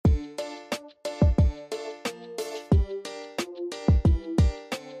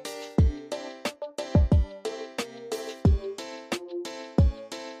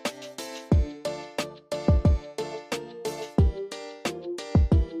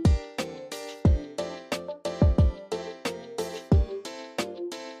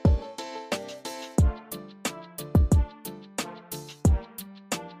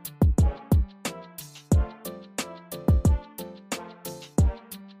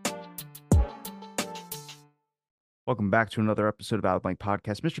Welcome back to another episode of Out Blank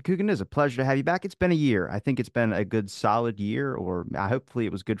Podcast. Mr. Coogan, it is a pleasure to have you back. It's been a year. I think it's been a good solid year, or hopefully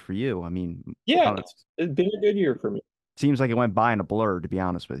it was good for you. I mean, Yeah, it it's been a good year for me. seems like it went by in a blur, to be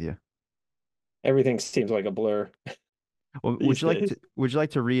honest with you. Everything seems like a blur Well, these days. would you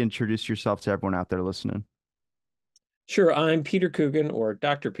like to reintroduce yourself to everyone out there listening? Sure, I'm Peter Coogan or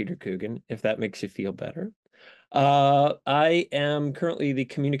Dr. Peter Coogan, if that makes you feel better. I am currently the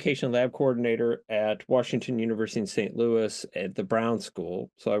communication lab coordinator at Washington University in St. Louis at the Brown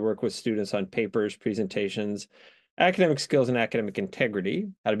School. So I work with students on papers, presentations, academic skills, and academic integrity,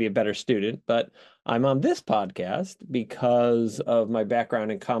 how to be a better student. But I'm on this podcast because of my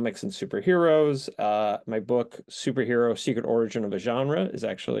background in comics and superheroes. My book, Superhero Secret Origin of a Genre, is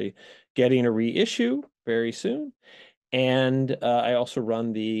actually getting a reissue very soon. And I also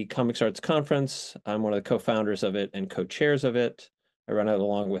run the Comics Arts Conference. I'm one of the co-founders of it and co-chairs of it. I run it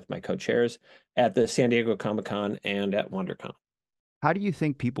along with my co-chairs at the San Diego Comic-Con and at WonderCon. How do you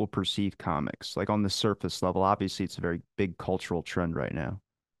think people perceive comics? Like on the surface level, obviously it's a very big cultural trend right now.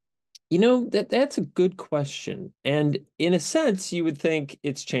 That's a good question. And in a sense, you would think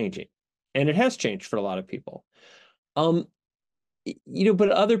it's changing. And it has changed for a lot of people. Um, but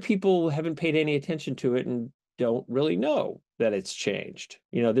other people haven't paid any attention to it and don't really know that it's changed.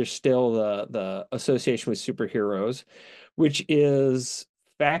 There's still the association with superheroes, which is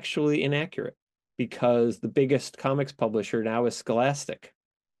factually inaccurate because the biggest comics publisher now is Scholastic,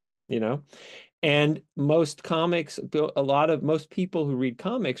 you know? And most people who read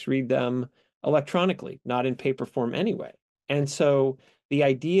comics read them electronically, not in paper form anyway. And so the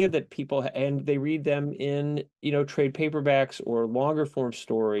idea that and they read them in, trade paperbacks or longer form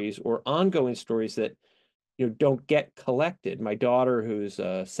stories or ongoing stories that, don't get collected. My daughter, who's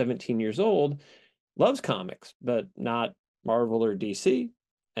 17 years old, loves comics, but not Marvel or DC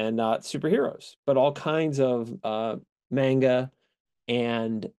and not superheroes, but all kinds of manga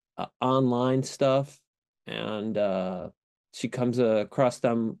and online stuff. And she comes across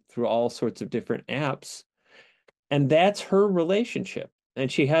them through all sorts of different apps. And that's her relationship.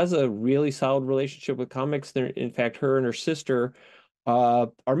 And she has a really solid relationship with comics. In fact, her and her sister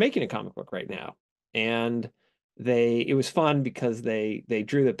are making a comic book right now. And it was fun because they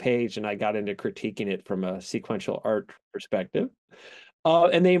drew the page and I got into critiquing it from a sequential art perspective.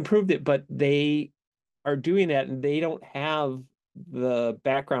 And they improved it, but they are doing that and they don't have the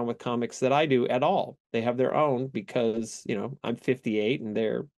background with comics that I do at all. They have their own because, I'm 58 and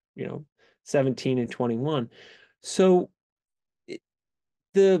they're, 17 and 21. So it-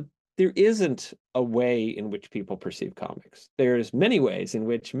 there isn't a way in which people perceive comics. There's many ways in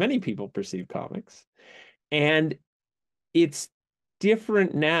which many people perceive comics. And it's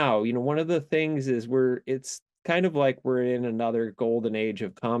different now. One of the things is it's kind of like we're in another golden age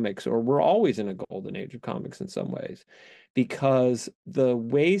of comics, or we're always in a golden age of comics in some ways, because the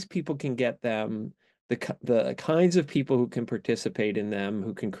ways people can get them, the kinds of people who can participate in them,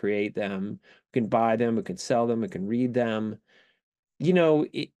 who can create them, who can buy them, who can sell them, who can read them,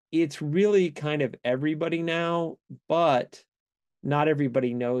 it's really kind of everybody now, but not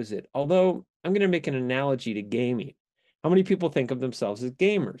everybody knows it. Although I'm going to make an analogy to gaming. How many people think of themselves as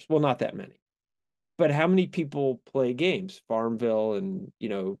gamers? Well, not that many. But how many people play games? Farmville and,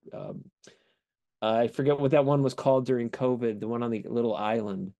 I forget what that one was called during COVID, the one on the little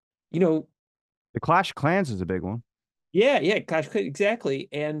island. You know, The Clash of Clans is a big one. yeah, yeah, gosh, exactly.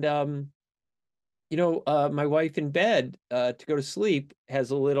 And my wife in bed to go to sleep has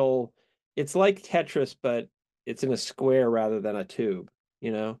a little, it's like Tetris, but it's in a square rather than a tube,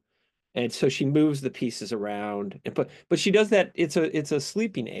 you know? And so she moves the pieces around and but she does that. It's a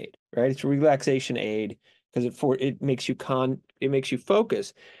sleeping aid, right? It's a relaxation aid because it makes you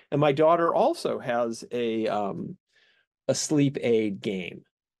focus. And my daughter also has a sleep aid game,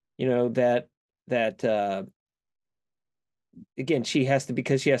 that again she has to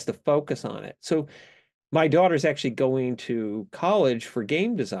because she has to focus on it. So my daughter's actually going to college for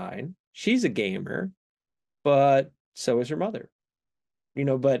game design. She's a gamer, but so is her mother,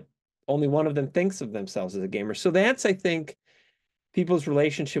 but only one of them thinks of themselves as a gamer. So that's, I think, people's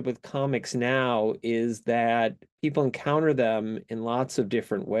relationship with comics now is that people encounter them in lots of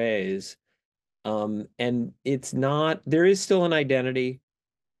different ways. And there is still an identity,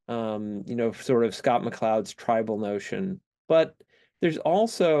 sort of Scott McCloud's tribal notion, but there's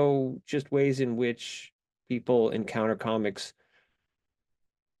also just ways in which people encounter comics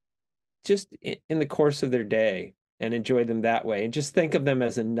just in the course of their day and enjoy them that way and just think of them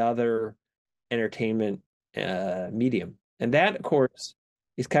as another entertainment medium. And that, of course,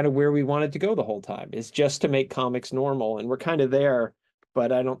 is kind of where we wanted to go the whole time, is just to make comics normal. And we're kind of there,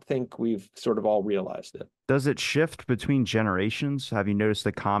 but I don't think we've sort of all realized it. Does it shift between generations? Have you noticed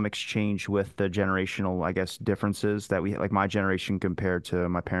the comics change with the generational, I guess, differences that we like my generation compared to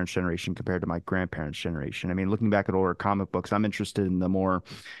my parents' generation compared to my grandparents' generation? I mean, looking back at older comic books, I'm interested in the more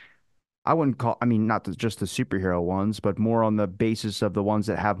I wouldn't call, I mean, not just the superhero ones, but more on the basis of the ones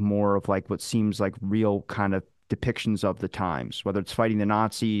that have more of like what seems like real kind of depictions of the times, whether it's fighting the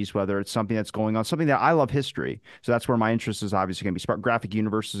Nazis, whether it's something that's going on, something that I love history. So that's where my interest is obviously going to be. Spark Graphic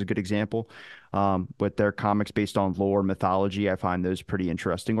Universe is a good example. With their comics based on lore, mythology, I find those pretty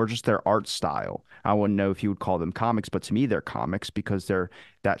interesting, or just their art style. I wouldn't know if you would call them comics, but to me, they're comics because they're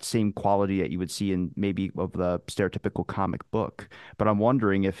that same quality that you would see in maybe of the stereotypical comic book. But I'm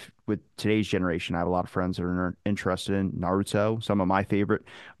wondering if with today's generation, I have a lot of friends that are interested in Naruto. Some of my favorite,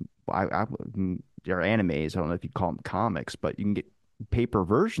 are animes. I don't know if you'd call them comics, but you can get paper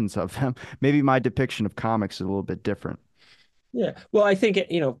versions of them. Maybe my depiction of comics is a little bit different. Yeah. Well, I think,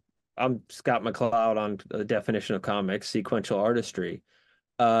 I'm Scott McCloud on the definition of comics, sequential artistry,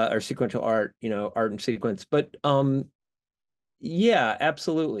 or sequential art, art and sequence. But yeah,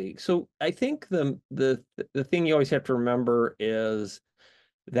 absolutely. So I think the thing you always have to remember is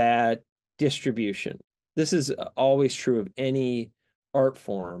that distribution. This is always true of any art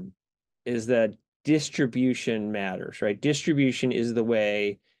form, is that distribution matters, right? Distribution is the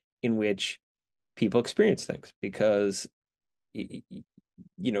way in which people experience things because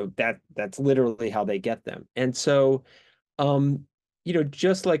that's literally how they get them. And so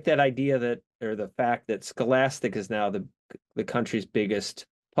just like that idea that or the fact that Scholastic is now the country's biggest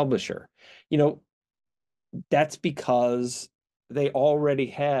publisher, you know, that's because they already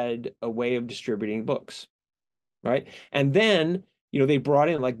had a way of distributing books, right? And then, they brought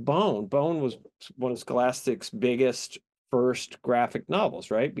in like Bone. Bone was one of Scholastic's biggest first graphic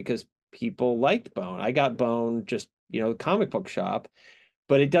novels, right? Because people liked Bone. I got Bone just, comic book shop,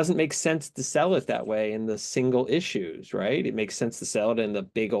 but it doesn't make sense to sell it that way in the single issues, right? It makes sense to sell it in the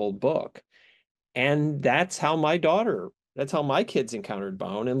big old book. And that's how my kids encountered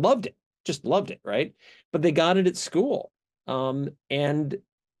Bone and loved it, just loved it, right? But they got it at school. And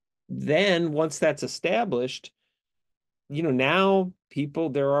then once that's established, now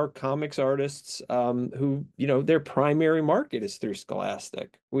there are comics artists who, their primary market is through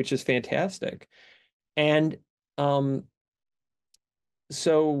Scholastic, which is fantastic. And um,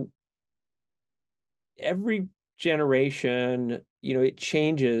 so every generation, it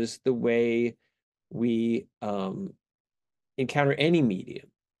changes the way we encounter any medium,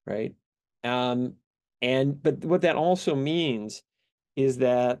 right? Um, but what that also means is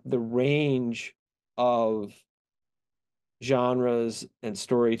that the range of genres and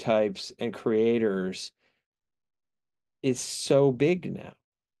story types and creators is so big now.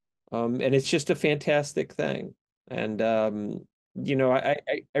 And it's just a fantastic thing. And I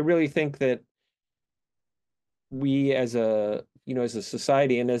really think that we as a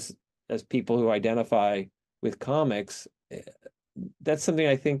society and as people who identify with comics, that's something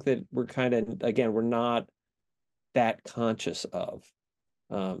I think that we're kind of again, we're not that conscious of.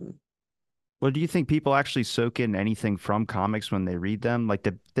 Um, Well, do you think people actually soak in anything from comics when they read them? Like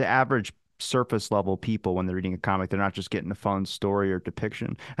the average surface level people when they're reading a comic, they're not just getting a fun story or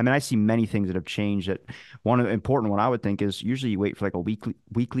depiction. I mean, I see many things that have changed. That one important one I would think is usually you wait for like a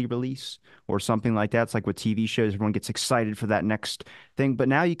weekly release or something like that. It's like with TV shows, everyone gets excited for that next thing. But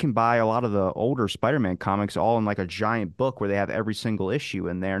now you can buy a lot of the older Spider-Man comics all in like a giant book where they have every single issue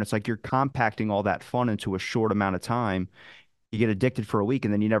in there, and it's like you're compacting all that fun into a short amount of time. You get addicted for a week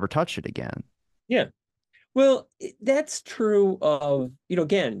and then you never touch it again. yeah. Well, that's true of,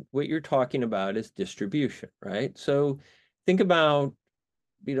 again, what you're talking about is distribution, right? So think about,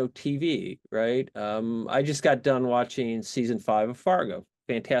 TV, right? I just got done watching season 5 of Fargo.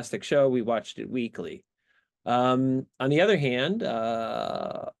 Fantastic show. We watched it weekly. On the other hand,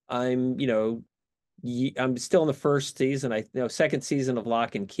 I'm still in the first season, second season of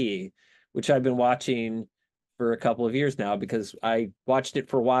Lock and Key, which I've been watching for a couple of years now because I watched it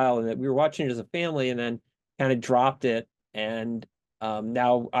for a while and we were watching it as a family and then kind of dropped it. And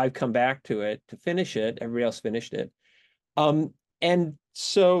now I've come back to it to finish it. Everybody else finished it. And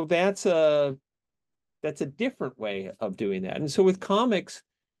so that's a different way of doing that. And so with comics,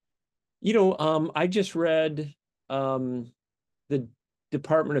 I just read the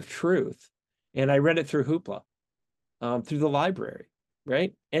Department of Truth, and I read it through Hoopla, through the library,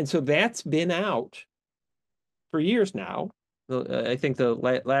 right? And so that's been out for years now. I think the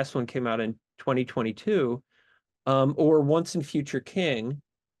last one came out in 2022, or Once and Future King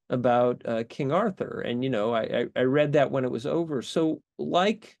about King Arthur. And, I read that when it was over. So,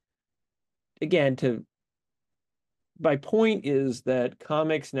 like, again, to my point is that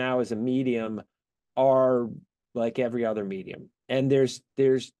comics now as a medium are like every other medium. And there's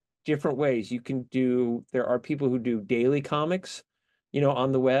different ways you can do. There are people who do daily comics,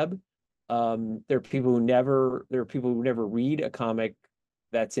 on the web. There are people who never read a comic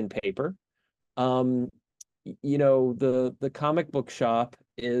that's in paper. Um, the comic book shop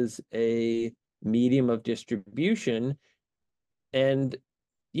is a medium of distribution, and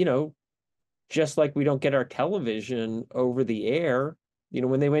you know, just like we don't get our television over the air,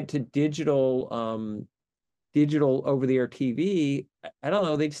 when they went to digital over the air TV, I don't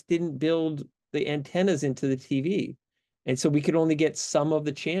know, they just didn't build the antennas into the TV. And so we could only get some of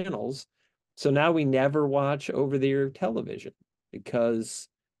the channels. So now we never watch over the air television because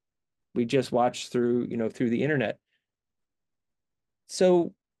we just watch through the internet.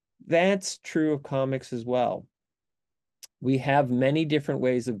 So that's true of comics as well. We have many different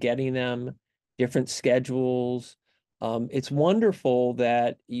ways of getting them, different schedules. It's wonderful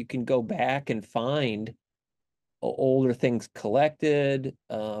that you can go back and find older things collected.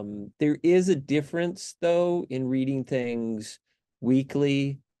 There is a difference, though, in reading things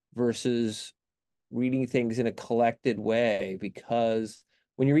weekly versus reading things in a collected way, because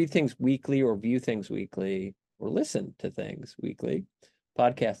when you read things weekly or view things weekly or listen to things weekly,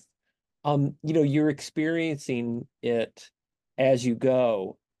 podcasts, you're experiencing it as you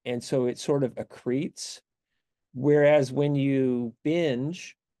go. And so it sort of accretes. Whereas when you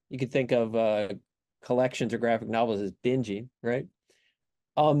binge, you could think of collections or graphic novels as binging, right?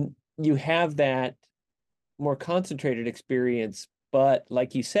 You have that more concentrated experience, but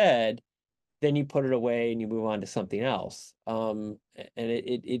like you said, then you put it away and you move on to something else. And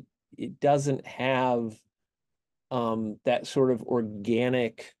it doesn't have that sort of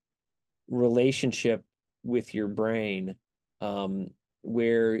organic relationship with your brain,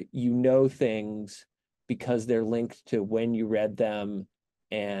 where things because they're linked to when you read them,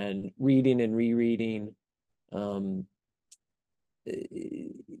 and reading and rereading. Um,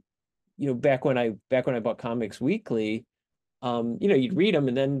 back when I bought comics weekly, you'd read them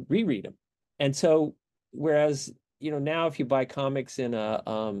and then reread them. And so, whereas, now if you buy comics in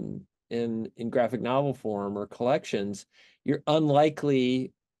a in graphic novel form or collections, you're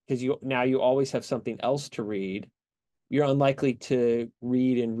unlikely, because you always have something else to read. You're unlikely to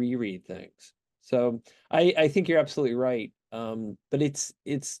read and reread things. So I think you're absolutely right. But it's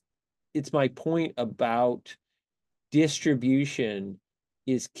my point about distribution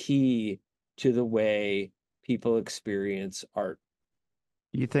is key to the way people experience art.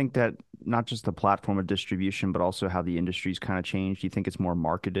 You think that not just the platform of distribution, but also how the industry's kind of changed? Do you think it's more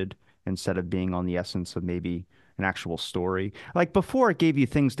marketed instead of being on the essence of maybe an actual story? Like before, it gave you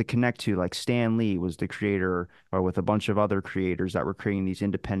things to connect to, like Stan Lee was the creator, or with a bunch of other creators that were creating these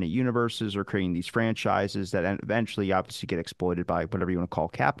independent universes or creating these franchises that eventually obviously get exploited by whatever you want to call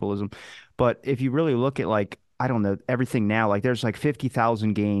capitalism. But if you really look at like, I don't know, everything now, like there's like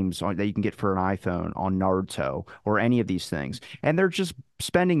 50,000 games that you can get for an iPhone on Naruto or any of these things. And they're just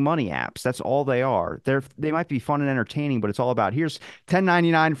spending money apps. That's all they are. They might be fun and entertaining, but it's all about here's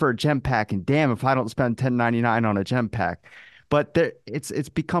 10.99 for a gem pack, and damn if I don't spend 10.99 on a gem pack. But it's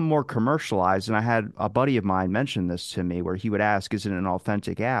become more commercialized, and I had a buddy of mine mention this to me where he would ask, "Is it an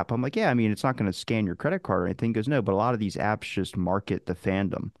authentic app?" I'm like, "Yeah, I mean, it's not going to scan your credit card or anything." He goes, "No, but a lot of these apps just market the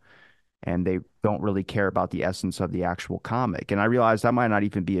fandom." And they don't really care about the essence of the actual comic. And I realized I might not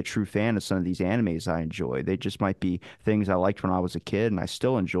even be a true fan of some of these animes I enjoy. They just might be things I liked when I was a kid and I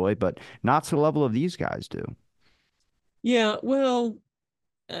still enjoy, but not to the level of these guys do. Yeah, well,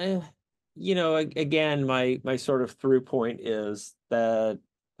 uh, again, my sort of through point is that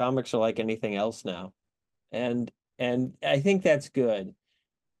comics are like anything else now, and and I think that's good.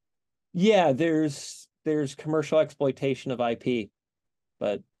 Yeah, there's commercial exploitation of IP,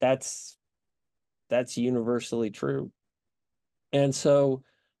 but that's universally true. And so,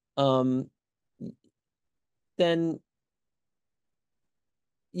 um, then,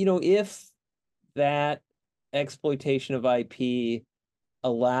 if that exploitation of IP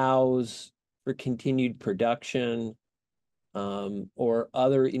allows for continued production, or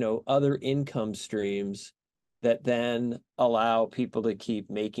other income streams that then allow people to keep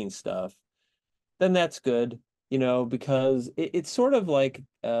making stuff, then that's good, because it's sort of like,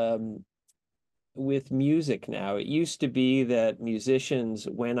 with music now. It used to be that musicians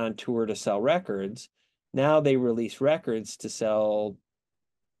went on tour to sell records. Now they release records to sell,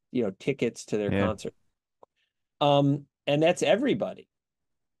 tickets to their Yeah. concert. And that's everybody.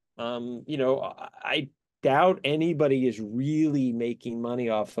 I doubt anybody is really making money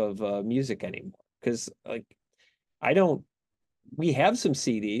off of music anymore, because like I don't we have some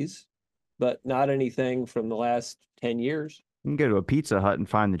CDs, but not anything from the last 10 years. You can go to a Pizza Hut and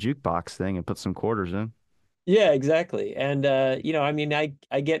find the jukebox thing and put some quarters in. Yeah, exactly. And I mean,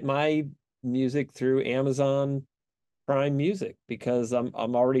 I get my music through Amazon Prime Music because I'm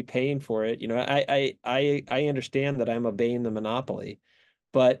already paying for it. I understand that I'm obeying the monopoly,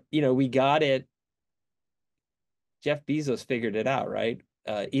 but we got it. Jeff Bezos figured it out, right?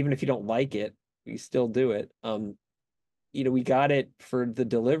 Even if you don't like it, we still do it. We got it for the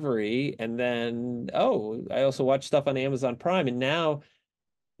delivery, and then I also watch stuff on Amazon Prime, and now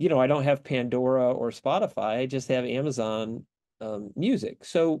I don't have Pandora or Spotify. I just have Amazon Music.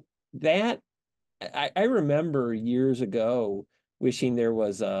 So that I remember years ago wishing there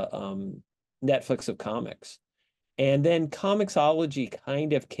was a Netflix of comics. And then Comixology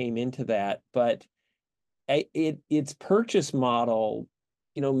kind of came into that, but its purchase model,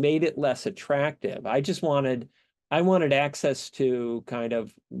 made it less attractive. I wanted access to kind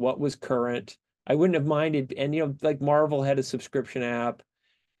of what was current. I wouldn't have minded, and like Marvel had a subscription app,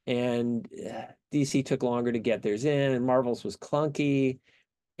 and DC took longer to get theirs in, and Marvel's was clunky,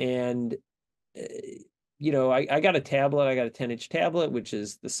 and uh, I got a tablet. I got a 10-inch tablet, which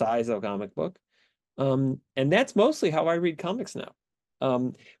is the size of a comic book. And that's mostly how I read comics now.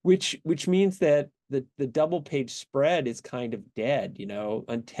 Which means that the double page spread is kind of dead,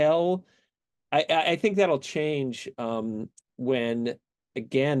 until I think that'll change when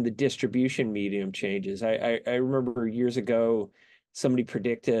again the distribution medium changes. I remember years ago somebody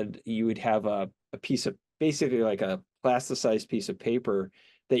predicted you would have a piece of basically like a plasticized piece of paper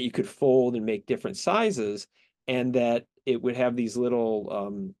that you could fold and make different sizes, and that it would have these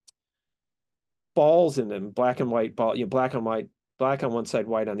little balls in them, black and white ball, black and white, black on one side,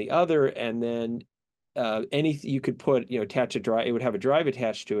 white on the other, and then any you could put, attach a drive. It would have a drive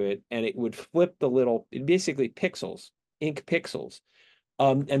attached to it, and it would flip basically pixels, ink pixels,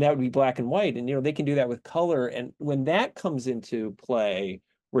 and that would be black and white. And they can do that with color. And when that comes into play,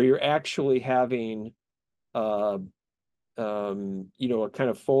 where you're actually having uh, a kind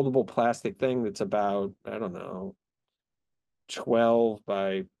of foldable plastic thing that's about, I don't know, 12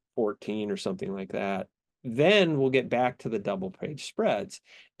 by 14 or something like that, then we'll get back to the double page spreads,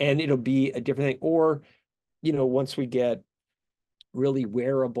 and it'll be a different thing. Or, once we get really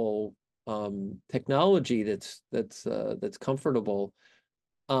wearable technology that's comfortable,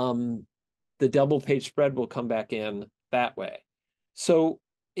 um, the double page spread will come back in that way. So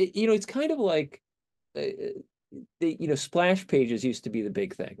it's kind of like splash pages used to be the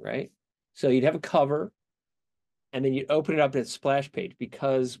big thing, right? So you'd have a cover, and then you open it up at a splash page,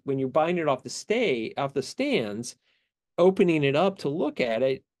 because when you're buying it off the stands, opening it up to look at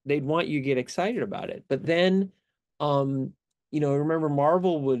it, they'd want you to get excited about it. But then, remember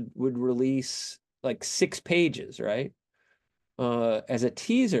Marvel would release like 6 pages, right? As a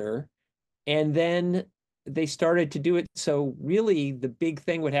teaser, and then they started to do it. So really, the big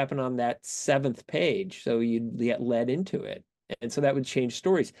thing would happen on that seventh page. So you'd get led into it. And so that would change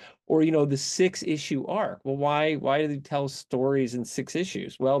stories. Or, the 6-issue arc. Well, why do they tell stories in 6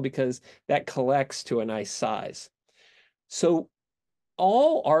 issues? Well, because that collects to a nice size. So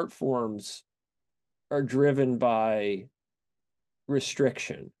all art forms are driven by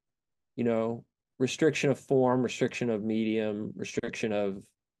restriction, you know, restriction of form, restriction of medium, restriction of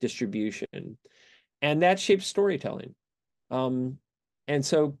distribution. And that shapes storytelling. Um, and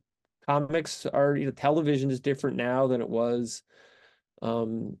so comics are, television is different now than it was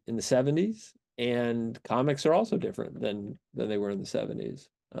in the 70s. And comics are also different than they were in the 70s.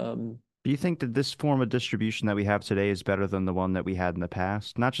 Do you think that this form of distribution that we have today is better than the one that we had in the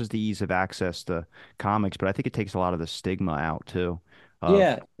past? Not just the ease of access to comics, but I think it takes a lot of the stigma out too of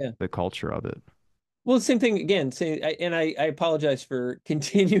yeah, yeah. the culture of it. Well, same thing again. I apologize for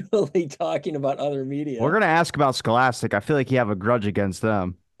continually talking about other We're media. gonna ask about Scholastic. I feel like you have a grudge against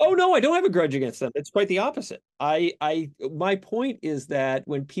them. Oh no, I don't have a grudge against them. It's quite the opposite. My point is that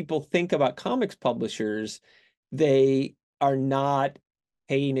when people think about comics publishers, they are not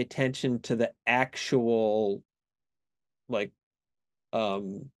paying attention to the actual like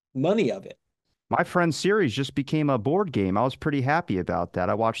money of it. My friend's series just became a board game. I was pretty happy about that.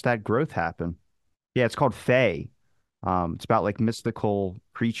 I watched that growth happen. Yeah, it's called Fae. It's about like mystical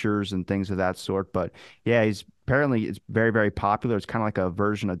creatures and things of that sort. But yeah, he's apparently it's very, very popular. It's kind of like a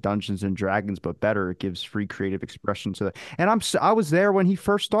version of Dungeons and Dragons, but better. It gives free creative expression to the. And I was there when he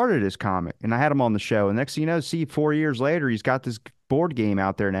first started his comic, and I had him on the show. And next thing you know, see, 4 years later, he's got this board game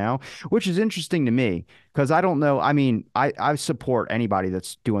out there now, which is interesting to me because I don't know. I mean, I support anybody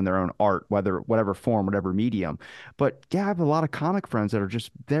that's doing their own art, whether whatever form, whatever medium. But yeah, I have a lot of comic friends that are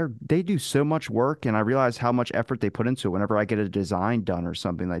just they do so much work, and I realize how much effort they put into it whenever I get a design done or something.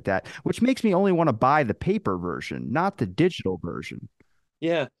 something like that, which makes me only want to buy the paper version, not the digital version.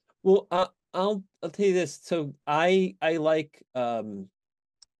 Yeah. Well, I'll tell you this. So I like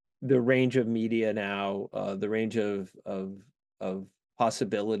the range of media now, the range of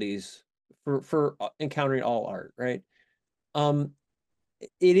possibilities for encountering all art, right? Um,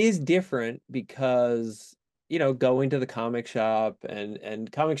 it is different because going to the comic shop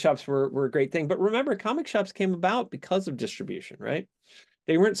and comic shops were a great thing. But remember, comic shops came about because of distribution, right?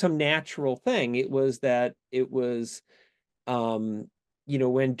 They weren't some natural thing. It was that it was um,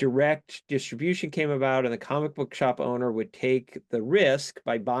 when direct distribution came about and the comic book shop owner would take the risk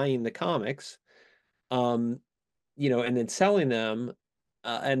by buying the comics, um, and then selling them.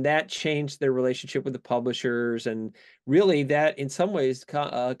 And that changed their relationship with the publishers. And really, that in some ways,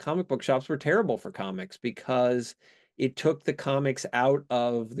 comic book shops were terrible for comics because it took the comics out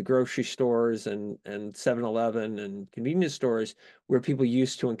of the grocery stores and 7-Eleven and convenience stores where people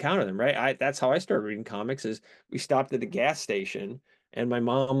used to encounter them, right? That's how I started reading comics is we stopped at the gas station and my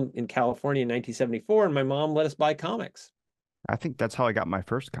mom in California in 1974, and my mom let us buy comics. I think that's how I got my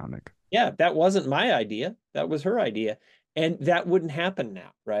first comic. Yeah, that wasn't my idea. That was her idea. And that wouldn't happen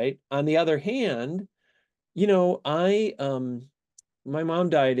now, right? On the other hand, I my mom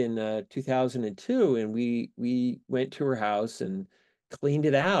died in 2002 and we went to her house and cleaned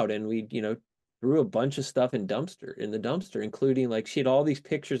it out and we, threw a bunch of stuff in the dumpster, including like she had all these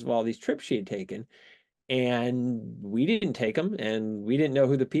pictures of all these trips she had taken and we didn't take them and we didn't know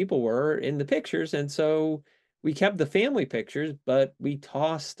who the people were in the pictures, and so we kept the family pictures but we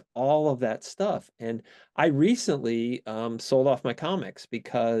tossed all of that stuff. And I recently sold off my comics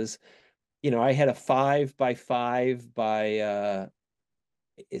because I had a 5 by 5 by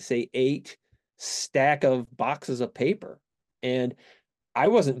say 8 stack of boxes of paper, and I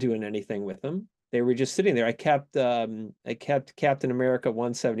wasn't doing anything with them. They were just sitting there. I kept Captain America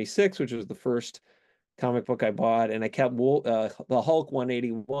 176, which was the first comic book I bought, and I kept the Hulk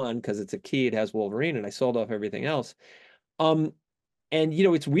 181 because it's a key. It has Wolverine, and I sold off everything else. Um, and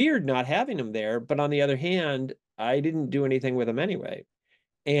it's weird not having them there, but on the other hand, I didn't do anything with them anyway.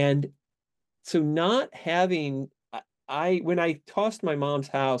 And so not having, when I tossed my mom's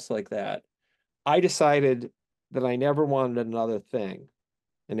house like that, I decided that I never wanted another thing.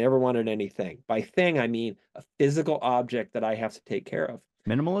 I never wanted anything. By thing, I mean a physical object that I have to take care of.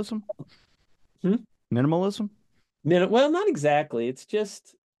 Minimalism? Hmm? Minimalism? Well, not exactly. It's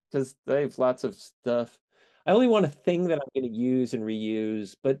just because I have lots of stuff. I only want a thing that I'm going to use and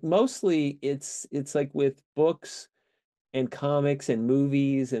reuse, but mostly it's like with books and comics and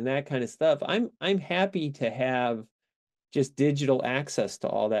movies and that kind of stuff. I'm happy to have just digital access to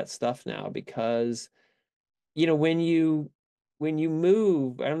all that stuff now because when you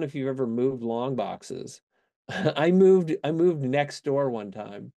move, I don't know if you've ever moved long boxes. I moved next door one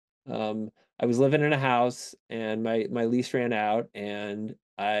time. Um, I was living in a house and my lease ran out and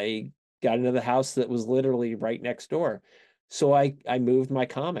I got into the house that was literally right next door. So I moved my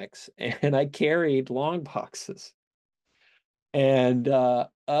comics and I carried long boxes. And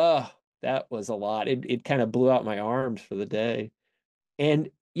that was a lot. It kind of blew out my arms for the day.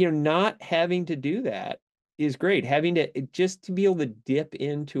 And not having to do that is great. Having to just to be able to dip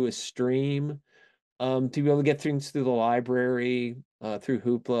into a stream, to be able to get things through the library, through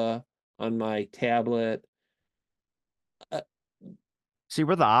Hoopla on my tablet. Uh, See,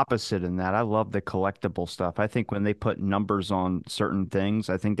 we're the opposite in that. I love the collectible stuff. I think when they put numbers on certain things,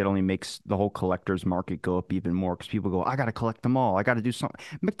 I think that only makes the whole collector's market go up even more because people go, I got to collect them all. I got to do something.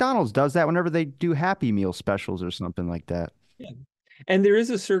 McDonald's does that whenever they do Happy Meal specials or something like that. yeah. And there is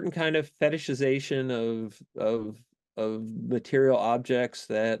a certain kind of fetishization of material objects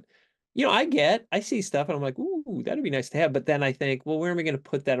that I see stuff and I'm like, ooh, that'd be nice to have. But then I think, well, where am I going to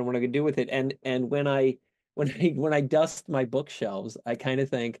put that and what am I going to do with it? And when I dust my bookshelves, I kind of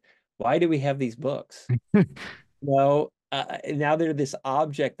think, why do we have these books? Well, now they're this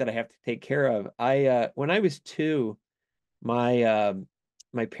object that I have to take care of. I When I was 2, my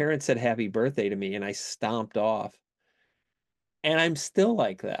my parents said happy birthday to me and I stomped off. And I'm still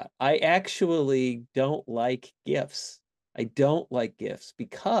like that. I actually don't like gifts. I don't like gifts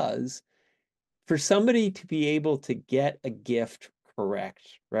because for somebody to be able to get a gift correct,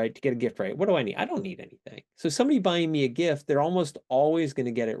 right? To get a gift right, what do I need? I don't need anything. So somebody buying me a gift, they're almost always going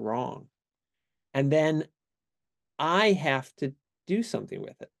to get it wrong. And then I have to do something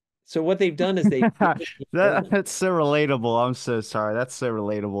with it. So what they've done is they've given me limits. That's so relatable. I'm so sorry. That's so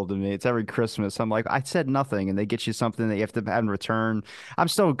relatable to me. It's every Christmas. I'm like, I said nothing, and they get you something that you have to have in return. I'm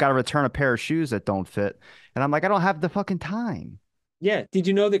still got to return a pair of shoes that don't fit, and I'm like, I don't have the fucking time. Yeah. Did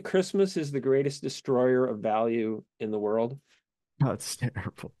you know that Christmas is the greatest destroyer of value in the world? That's terrible.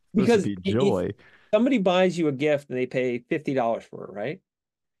 Supposed to Because be if joy. somebody buys you a gift and they pay $50 for it, right?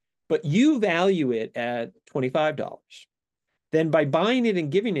 But you value it at $25. Then by buying it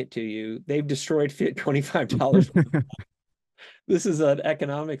and giving it to you, they've destroyed $25. This is an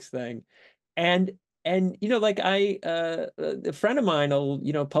economics thing. And like a friend of mine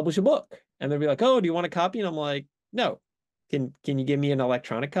will, publish a book and they'll be like, "Oh, do you want a copy?" And I'm like, "No. Can you give me an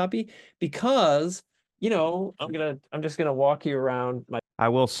electronic copy?" Because, I'm just gonna walk you around my I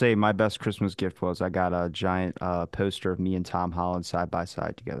will say my best Christmas gift was I got a giant poster of me and Tom Holland side by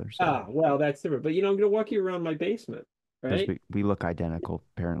side together. So well, that's different. But I'm gonna walk you around my basement, because right? we look identical,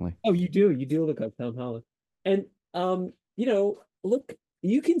 apparently. Oh, you do look like Tom Holland. And look,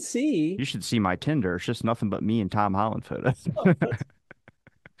 you can see. You should see my Tinder. It's just nothing but me and Tom Holland photos. Oh, that's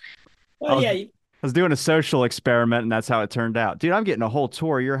I well, was yeah, I was doing a social experiment and that's how it turned out. Dude, I'm getting a whole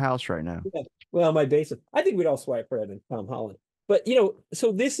tour of your house right now. yeah. Well, my basement. I think we'd all swipe right in Tom Holland. But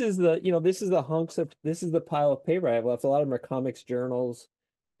so this is the pile of paper I have left. A lot of them are comics journals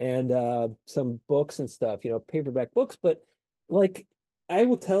and some books and stuff, paperback books. But like I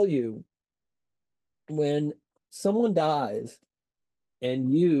will tell you, when someone dies and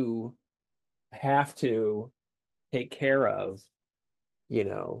you have to take care of, you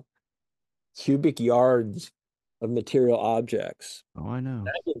know, cubic yards of material objects, Oh, I know.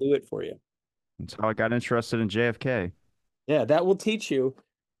 that will do it for you. That's how I got interested in JFK. Yeah, that will teach you.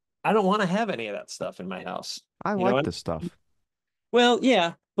 I don't want to have any of that stuff in my house. I You know, like and, this stuff. well,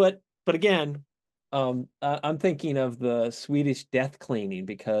 yeah, but again, I'm thinking of the Swedish death cleaning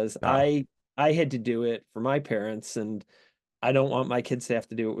because Oh, I had to do it for my parents, and I don't want my kids to have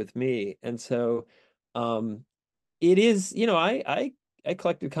to do it with me. And so, um, it is, I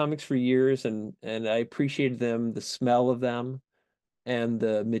collected comics for years, and I appreciated them, the smell of them, and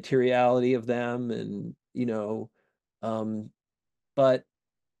the materiality of them, and um, but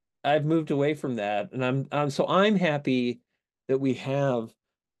I've moved away from that, and I'm happy that we have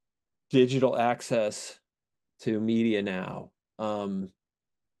digital access to media now.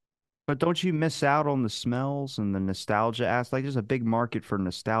 but don't you miss out on the smells and the nostalgia aspect? Like, there's a big market for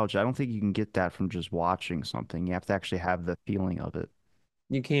nostalgia. I don't think you can get that from just watching something. You have to actually have the feeling of it.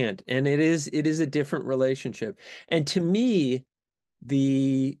 You can't, and it is a different relationship. And to me,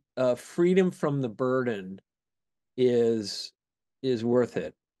 the freedom from the burden is is worth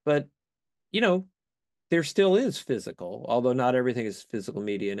it. But you know, there still is physical, although not everything is physical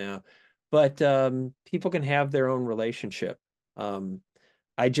media now. But people can have their own relationship. Um,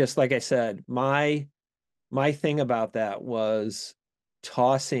 I just, like I said, my thing about that was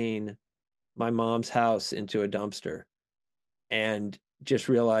tossing my mom's house into a dumpster and just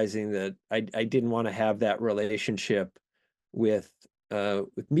realizing that I didn't want to have that relationship with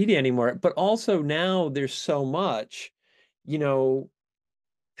media anymore. But also now there's so much, you know,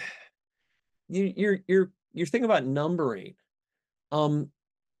 you're thinking about numbering. Um,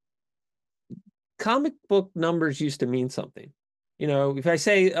 Comic book numbers used to mean something. If I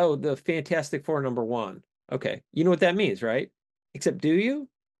say, "Oh, the Fantastic Four #1," okay, you know what that means, right? Except, do you?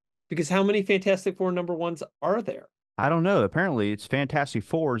 Because how many Fantastic Four #1s are there? I don't know. Apparently, it's Fantastic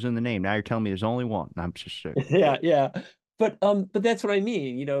Four is in the name. Now you're telling me there's only one. I'm just joking. Yeah, yeah. But that's what I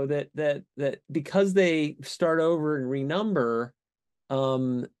mean, that because they start over and renumber,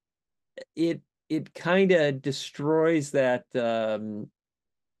 um, it it kind of destroys that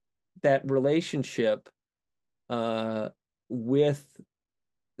relationship uh with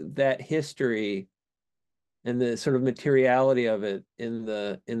that history and the sort of materiality of it in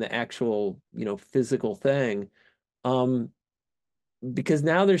the actual, physical thing. Um, because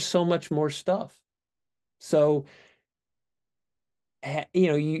now there's so much more stuff. So,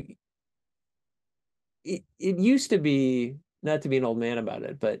 you it used to be, not to be an old man about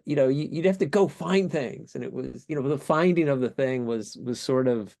it, but you'd have to go find things, and it was, the finding of the thing was sort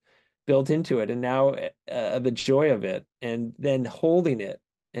of built into it, and now the joy of it, and then holding it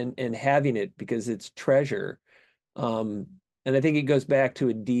and having it because it's treasure. Um, and I think it goes back to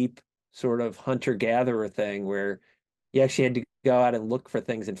a deep sort of hunter-gatherer thing where you actually had to go out and look for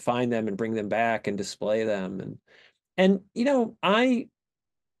things and find them and bring them back and display them. And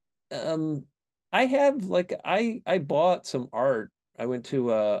um I have, like, I bought some art. I went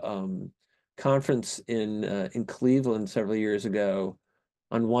to a conference in Cleveland several years ago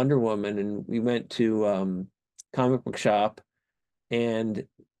on Wonder Woman, and we went to comic book shop, and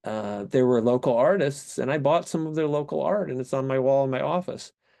there were local artists, and I bought some of their local art, and it's on my wall in my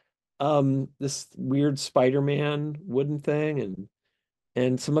office. This weird Spider-Man wooden thing,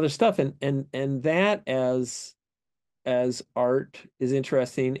 and some other stuff, and that as art is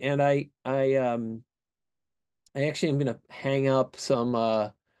interesting. And I I actually am gonna hang up some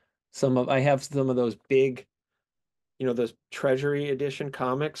of I have some of those big, those Treasury edition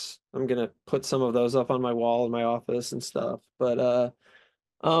comics. I'm gonna put some of those up on my wall in my office and stuff. But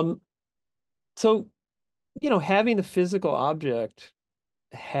um so having a physical object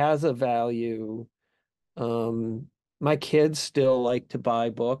has a value. Um, my kids still like to buy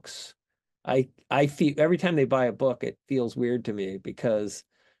books. I feel every time they buy a book, it feels weird to me because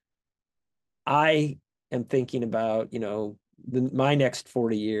I am thinking about, my next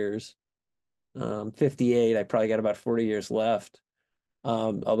 40 years. 58, I probably got about 40 years left.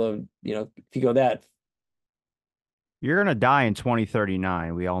 Although, if you go that, You're gonna die in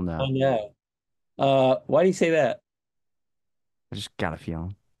 2039. We all I know. know. Why do you say that? I just got a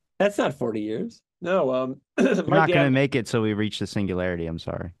feeling. That's not 40 years. No, You're my not gonna dad, make it till we reach the singularity. I'm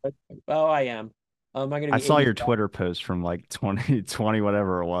sorry. oh, I am. I'm gonna I be saw your 85. Twitter post from like 2020,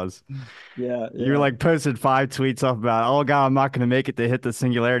 whatever it was. Yeah, You yeah. like posted 5 tweets up about, oh God, I'm not gonna make it to hit the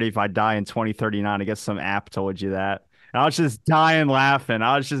singularity if I die in 2039. I guess some app told you that. And I was just dying laughing.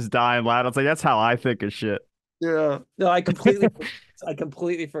 I was just dying laughing. I was like, that's how I think of shit. Yeah. No, I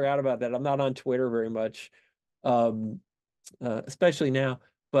completely forgot about that. I'm not on Twitter very much, um, especially now.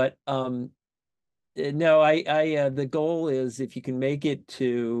 But no, the goal is if you can make it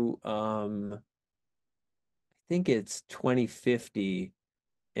to, I think it's 2050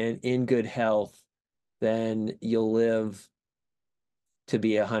 and in good health, then you'll live to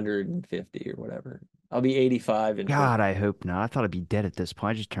be 150 or whatever. I'll be 85 in 20. God, I hope not. I thought I'd be dead at this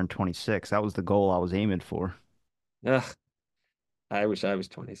point. I just turned 26. That was the goal I was aiming for. Ugh, I wish I was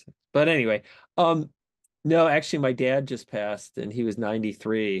 26. But anyway, um, no, actually, my dad just passed and he was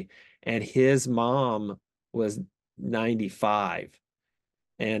 93, and his mom was 95,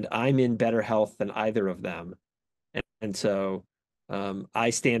 and I'm in better health than either of them. And so I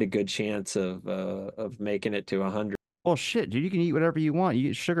stand a good chance of making it to 100. Well, shit, dude, you can eat whatever you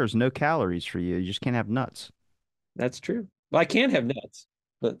want. Sugar's no calories for you. You just can't have nuts. That's true. Well, I can have nuts,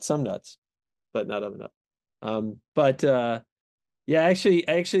 but some nuts, but not other nuts. But yeah, I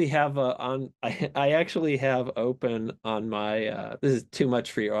actually have I actually have open on my this is too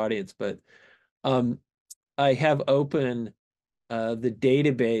much for your audience, but um I have open the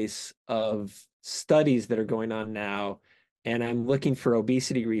database of studies that are going on now, and I'm looking for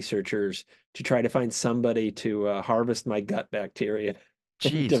obesity researchers to try to find somebody to harvest my gut bacteria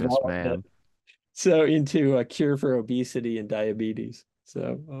and Jesus, develop it man. so into a cure for obesity and diabetes.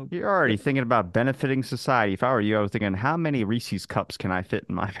 So You're yeah. already thinking about benefiting society. If I were you, I was thinking, how many Reese's cups can I fit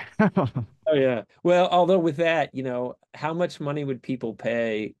in my mouth? Oh yeah. Well, although with that, how much money would people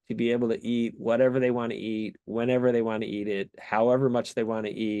pay to be able to eat whatever they want to eat, whenever they want to eat it, however much they want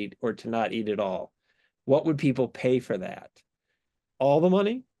to eat, or to not eat at all? What would people pay for that? All the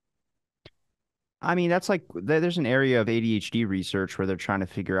money? I mean, that's like there's an area of ADHD research where they're trying to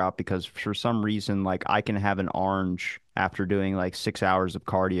figure out because for some reason, like I can have an orange after doing like 6 hours of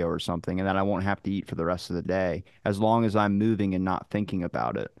cardio or something, and then I won't have to eat for the rest of the day as long as I'm moving and not thinking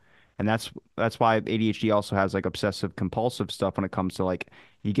about it. And that's why ADHD also has like obsessive compulsive stuff when it comes to like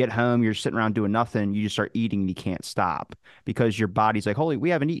you get home, you're sitting around doing nothing, you just start eating and you can't stop because your body's like, holy, we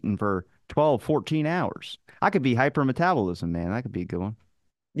haven't eaten for 12, 14 hours. I could be hypermetabolism, man. That could be a good one.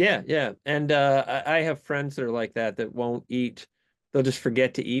 Yeah, yeah. And I have friends that are like that won't eat. They'll just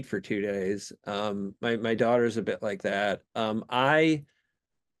forget to eat for 2 days. My daughter's a bit like that. My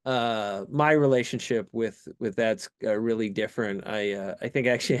relationship with that's really different. I think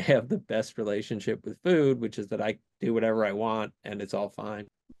actually I have the best relationship with food, which is that I do whatever I want and it's all fine.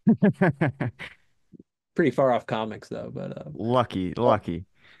 Pretty far off comics though, but Lucky, uh, lucky.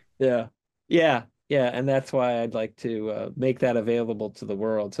 yeah, yeah, yeah, and that's why I'd like to make that available to the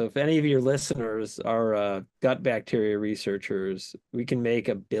world. So if any of your listeners are gut bacteria researchers, we can make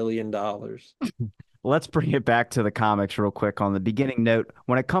 $1 billion. Let's bring it back to the comics real quick on the beginning note.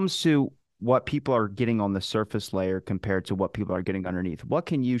 When it comes to what people are getting on the surface layer compared to what people are getting underneath, what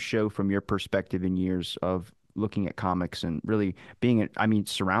can you show from your perspective in years of looking at comics and really being, I mean,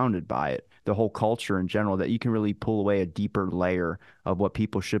 surrounded by it, the whole culture in general, that you can really pull away a deeper layer of what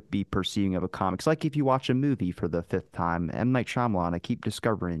people should be perceiving of a comics? Like if you watch a movie for the fifth time, M. Night Shyamalan, I keep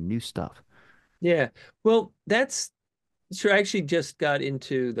discovering new stuff. Yeah, well, that's sure. I actually just got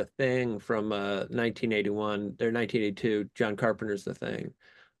into The Thing from 1981 or 1982. John Carpenter's The Thing.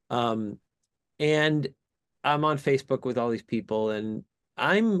 Um, and I'm on Facebook with all these people, and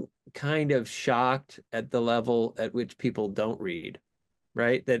I'm kind of shocked at the level at which people don't read,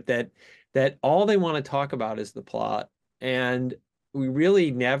 right? That all they want to talk about is the plot, and we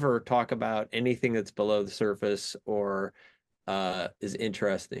really never talk about anything that's below the surface or is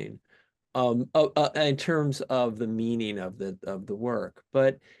interesting. in terms of the meaning of the work.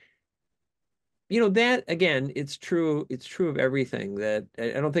 But that again, it's true of everything. That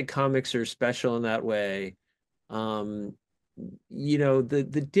I don't think comics are special in that way. Um,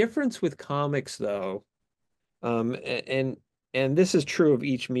 the difference with comics though, um, and and this is true of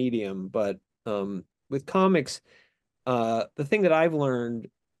each medium, but with comics, the thing that I've learned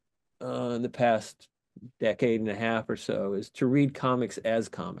in the past decade and a half or so is to read comics as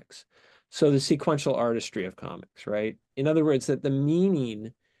comics. So the sequential artistry of comics, right? In other words, that the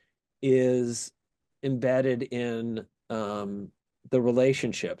meaning is embedded in the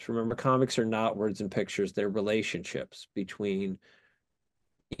relationships. Remember, comics are not words and pictures, they're relationships between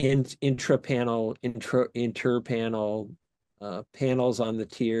intra-panel, inter-panel, panels on the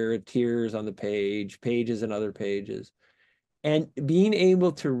tiers on the page, pages and other pages. And being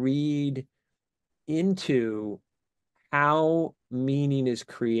able to read into how meaning is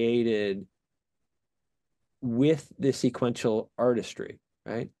created with the sequential artistry,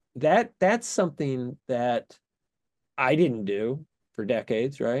 right? That's something that I didn't do for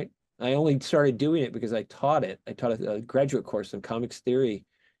decades, right? I only started doing it because I taught it. I taught a graduate course in comics theory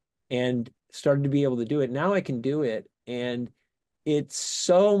and started to be able to do it. Now I can do it, and it's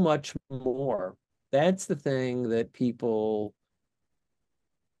so much more. That's the thing that people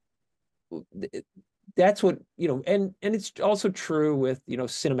that's what and it's also true with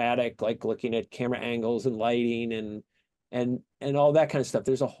cinematic, like looking at camera angles and lighting and all that kind of stuff.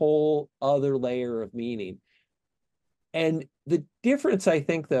 There's a whole other layer of meaning. And the difference, I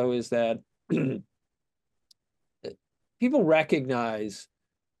think, though, is that people recognize,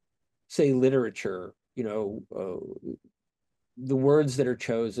 say, literature, the words that are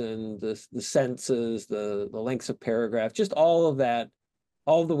chosen, the senses, the lengths of paragraphs, just all of that,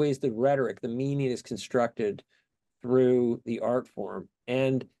 all of the ways the rhetoric, the meaning is constructed through the art form.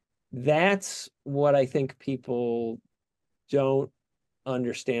 And that's what I think people don't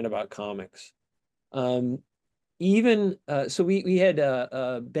understand about comics. Um, even so, we had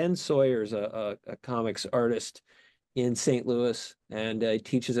Ben Sawyer's a comics artist in St. Louis, and he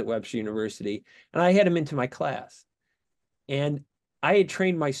teaches at Webster University. And I had him into my class, and I had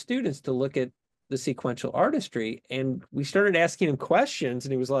trained my students to look at the sequential artistry, and we started asking him questions,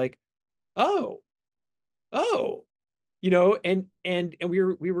 and he was like, "Oh, oh." And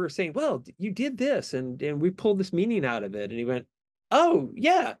we were saying, well, you did this, and we pulled this meaning out of it. And he went, oh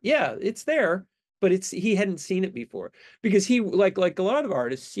yeah, yeah, it's there, but he hadn't seen it before, because he, like a lot of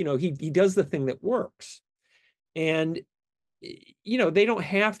artists, he does the thing that works. And they don't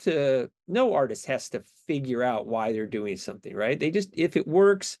have to, no artist has to figure out why they're doing something, right? They just, if it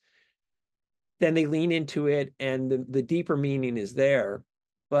works, then they lean into it, and the deeper meaning is there.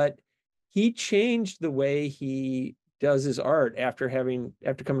 But he changed the way he does his art after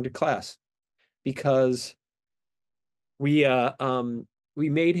coming to class, because we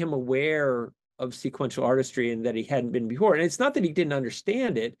made him aware of sequential artistry, and that he hadn't been before. And it's not that he didn't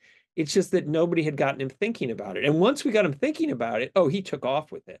understand it, it's just that nobody had gotten him thinking about it. And once we got him thinking about it, oh, he took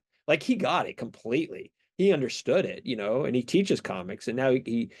off with it. Like, he got it completely. He understood it, and he teaches comics, and now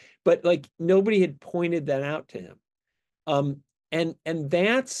but like, nobody had pointed that out to him. And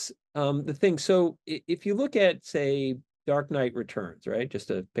that's the thing. So if you look at, say, Dark Knight Returns, right? Just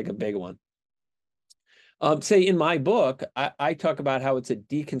to pick a big one. Say, in my book, I talk about how it's a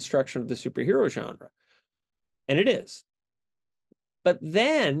deconstruction of the superhero genre, and it is. But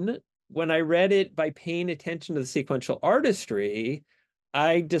then, when I read it by paying attention to the sequential artistry,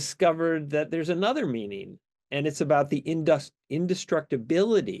 I discovered that there's another meaning, and it's about the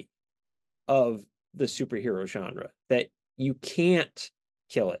indestructibility of the superhero genre, that you can't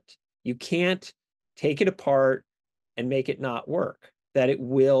kill it. You can't take it apart and make it not work, that it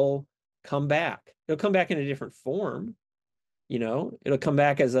will come back. It'll come back in a different form. It'll come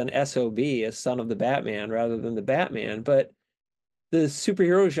back as an SOB, as son of the Batman, rather than the Batman. But the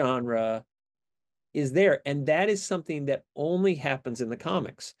superhero genre is there. And that is something that only happens in the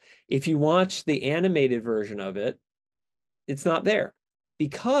comics. If you watch the animated version of it, it's not there,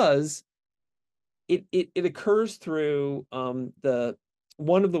 because it occurs through the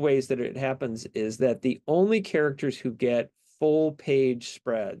one of the ways that it happens is that the only characters who get full page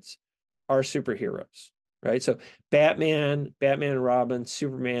spreads are superheroes, right? So Batman and Robin,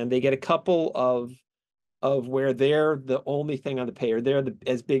 Superman, they get a couple of where they're the only thing on the page, or they're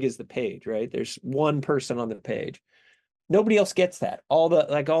as big as the page, right? There's one person on the page. Nobody else gets that. All the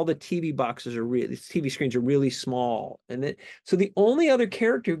TV boxes are really, TV screens are really small. So the only other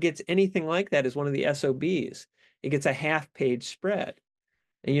character who gets anything like that is one of the SOBs. It gets a half page spread.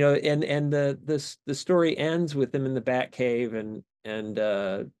 And the story ends with them in the Batcave, and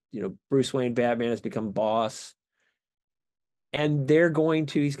Bruce Wayne Batman has become boss, and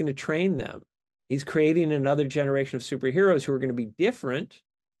he's going to train them. He's creating another generation of superheroes who are going to be different,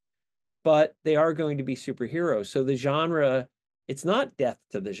 but they are going to be superheroes. So the genre, it's not death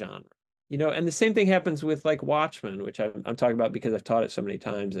to the genre, and the same thing happens with like Watchmen, which I'm talking about because I've taught it so many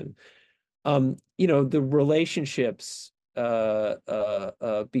times. And the relationships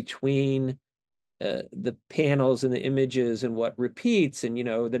between the panels and the images and what repeats, and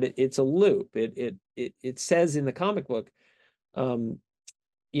that it's a loop. It says in the comic book, um,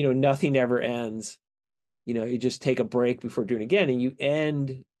 nothing ever ends. You just take a break before doing it again, and you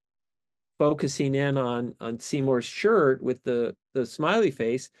end focusing in on Seymour's shirt with the smiley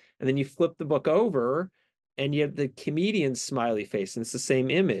face, and then you flip the book over and you have the comedian's smiley face, and it's the same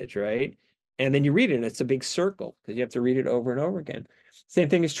image, right? And then you read it, and it's a big circle because you have to read it over and over again. Same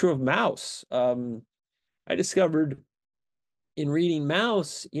thing is true of Mouse. I discovered in reading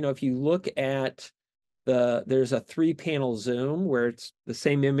Mouse, if you look at there's a 3-panel zoom where it's the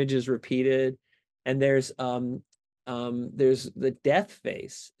same image is repeated, and there's the death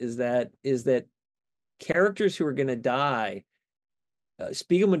face. Is that characters who are going to die?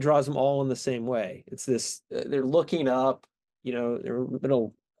 Spiegelman draws them all in the same way. It's this they're looking up, their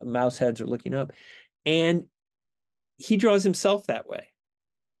little mouse heads are looking up, and he draws himself that way,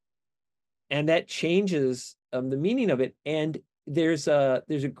 and that changes the meaning of it. And there's a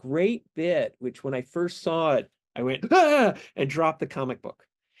great bit which when I first saw it, I went ah! And dropped the comic book.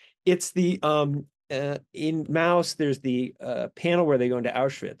 It's the in Maus, there's the panel where they go into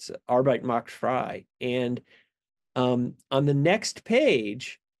Auschwitz, Arbeit macht frei, and on the next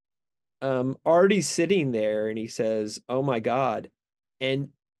page, Artie's sitting there and he says, "Oh my God!" And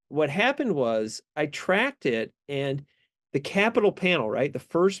what happened was I tracked it, and the capital panel, right, the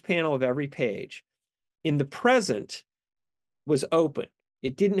first panel of every page, in the present was open.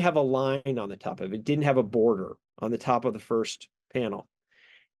 It didn't have a line on the top of it. It didn't have a border on the top of the first panel.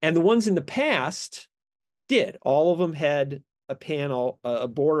 And the ones in the past did. All of them had a panel, a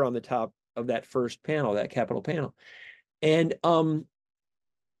border on the top of that first panel, that capital panel. And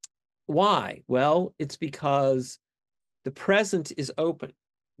why? Well, it's because the present is open.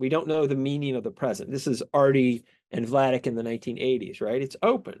 We don't know the meaning of the present. This is Artie and Vladik in the 1980s, right? It's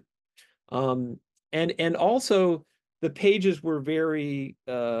open. And also the pages were very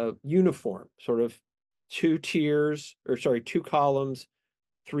uniform, sort of 2 columns,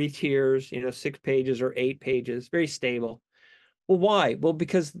 3 tiers, 6 pages or 8 pages, very stable. Well, why? Well,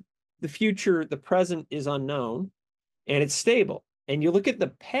 because the present is unknown and it's stable. And you look at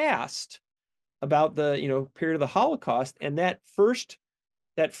the past about the, period of the Holocaust, and that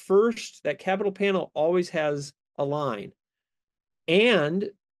capital panel always has a line. And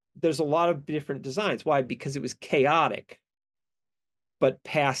there's a lot of different designs. Why? Because it was chaotic, but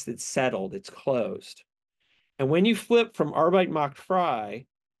past it's settled, it's closed. And when you flip from Arbeit macht frei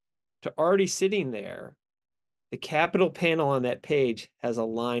to Artie sitting there, the capital panel on that page has a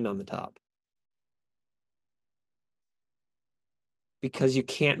line on the top. Because you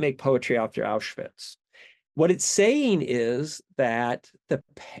can't make poetry after Auschwitz. What it's saying is that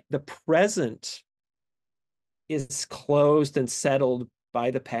the present is closed and settled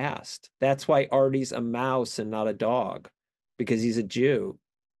by the past. That's why Artie's a mouse and not a dog, because he's a Jew.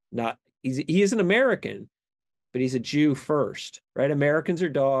 He is an American, but he's a Jew first, right? Americans are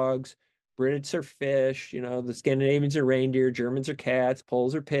dogs, Brits are fish, the Scandinavians are reindeer, Germans are cats,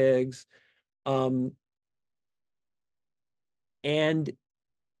 Poles are pigs. And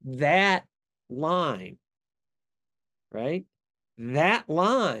that line, right? That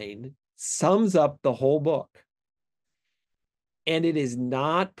line sums up the whole book. And it is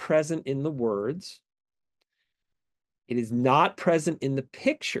not present in the words. It is not present in the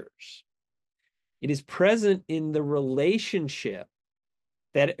pictures. It is present in the relationship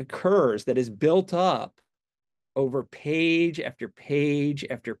that occurs, that is built up over page after page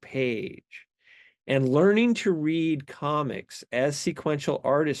after page. And learning to read comics as sequential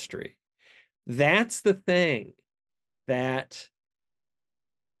artistry, that's the thing that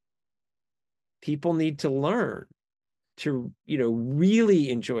people need to learn to, really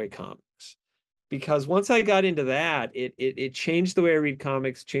enjoy comics. Because once I got into that, it changed the way I read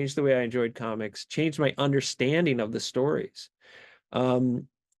comics, changed the way I enjoyed comics, changed my understanding of the stories.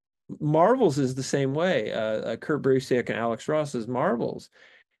 Marvels is the same way. Kurt Busiek and Alex Ross's Marvels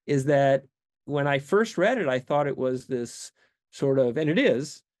is that when I first read it, I thought it was this sort of, and it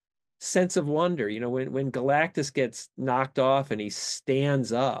is, sense of wonder. When Galactus gets knocked off and he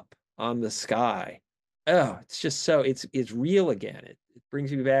stands up on the sky, oh, it's just it's real again. It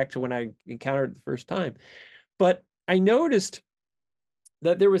brings me back to when I encountered it the first time. But I noticed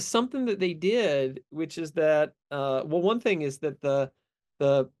that there was something that they did, which is that well, one thing is that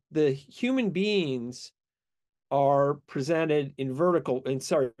the human beings are presented in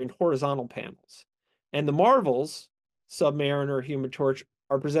in horizontal panels. And the Marvels, Submariner, Human Torch,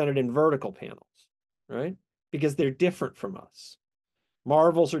 are presented in vertical panels, right? Because they're different from us.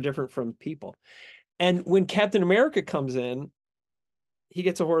 Marvels are different from people. And when Captain America comes in, he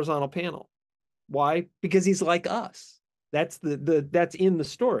gets a horizontal panel. Why? Because he's like us. That's in the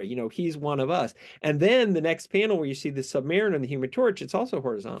story. You know, he's one of us. And then the next panel where you see the Submariner and the Human Torch, it's also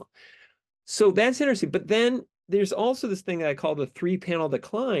horizontal. So that's interesting. But then there's also this thing that I call the three panel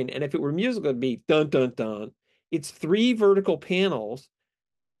decline. And if it were musical, it'd be dun dun dun. It's three vertical panels,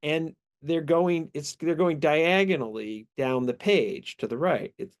 and they're going diagonally down the page to the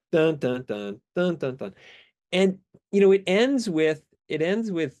right. It's dun dun dun dun dun dun. And you know, it ends with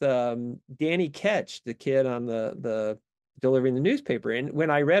Danny Ketch, the kid on the delivering the newspaper. And when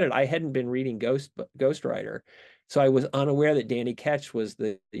I read it, I hadn't been reading Ghost Rider, so I was unaware that Danny Ketch was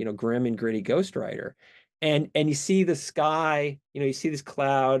the, you know, grim and gritty Ghost Rider. And you see the sky, you know, you see this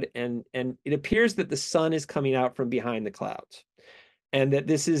cloud, and it appears that the sun is coming out from behind the clouds, and that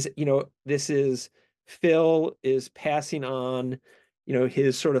this is, you know, this is Phil is passing on, you know,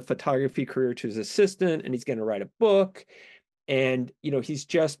 his sort of photography career to his assistant, and he's going to write a book. And you know, he's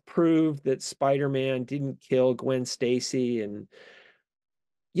just proved that Spider-Man didn't kill Gwen Stacy. And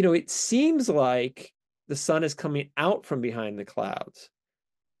you know, it seems like the sun is coming out from behind the clouds,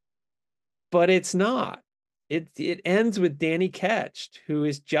 but it's not. It ends with Danny Ketch, who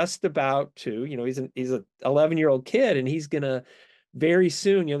is just about to, you know, he's a 11-year-old kid, and he's gonna very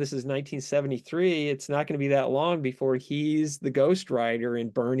soon, you know, this is 1973. It's not going to be that long before he's the Ghost Rider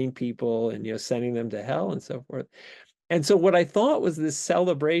and burning people and, you know, sending them to hell and so forth. And so what I thought was this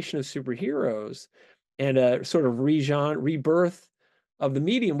celebration of superheroes and a sort of rebirth of the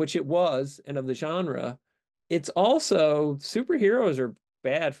medium, which it was, and of the genre. It's also superheroes are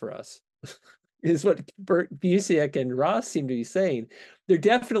bad for us, is what Bert Busiek and Ross seem to be saying. They're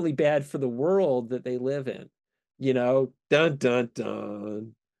definitely bad for the world that they live in. You know, dun dun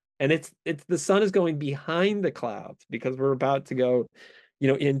dun. And it's the sun is going behind the clouds because we're about to go, you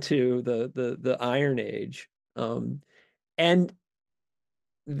know, into the Iron Age. And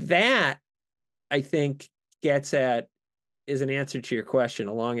that, I think, gets at is an answer to your question,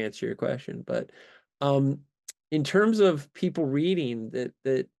 a long answer to your question. But um, in terms of people reading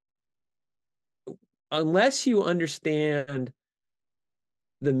that unless you understand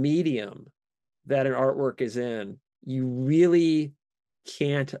the medium that an artwork is in, you really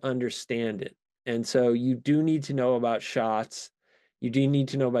can't understand it. And so you do need to know about shots. You do need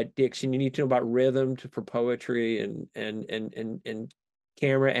to know about diction. You need to know about rhythm for poetry, and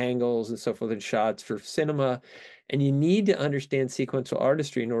camera angles and so forth, and shots for cinema. And you need to understand sequential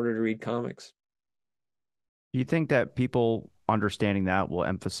artistry in order to read comics. Do you think that people understanding that will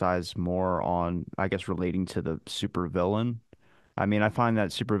emphasize more on, I guess, relating to the supervillain? I mean, I find that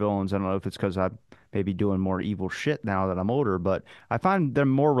supervillains, I don't know if it's because I'm maybe doing more evil shit now that I'm older, but I find them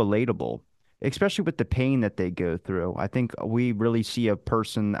more relatable, especially with the pain that they go through. I think we really see a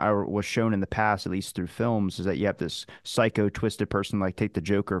person, or was shown in the past, at least through films, is that you have this psycho, twisted person, like take the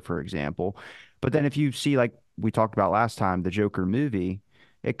Joker, for example. But then if you see, like we talked about last time, the Joker movie,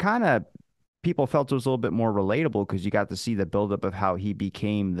 it kind of people felt it was a little bit more relatable because you got to see the buildup of how he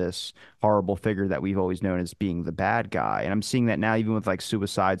became this horrible figure that we've always known as being the bad guy. And I'm seeing that now, even with like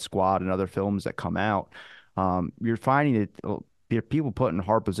Suicide Squad and other films that come out. You're finding that people put in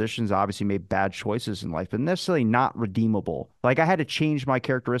hard positions obviously made bad choices in life, but necessarily not redeemable. Like I had to change my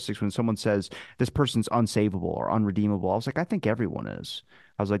characteristics when someone says this person's unsavable or unredeemable. I was like, I think everyone is.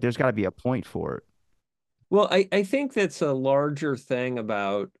 I was like, there's got to be a point for it. Well, I think that's a larger thing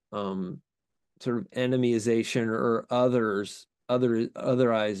about sort of enemyization or otherizing.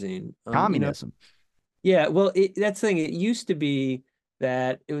 You know, Communism. yeah, well, that's the thing. It used to be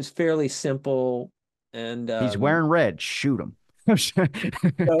that it was fairly simple, and He's wearing red. Shoot him.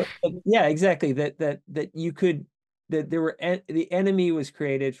 yeah, exactly. That you could that there were the enemy was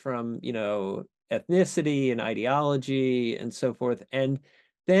created from, you know, ethnicity and ideology and so forth. And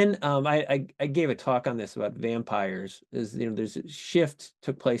then I gave a talk on this about vampires. Is, you know, there's a shift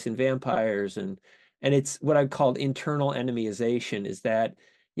took place in vampires, and it's what I called internal enemyization. Is that,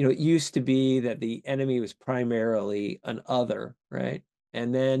 you know, it used to be that the enemy was primarily an other, right?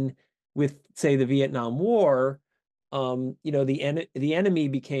 And then with, say, the Vietnam War, you know, the enemy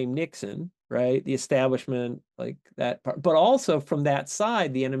became Nixon, right? The establishment, like that part. But also from that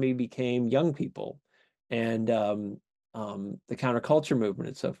side, the enemy became young people and the counterculture movement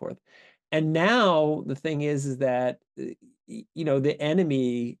and so forth. And now the thing is that the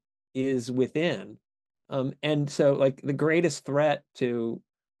enemy is within. And so like the greatest threat to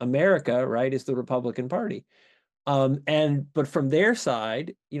America, right, is the Republican Party. And but from their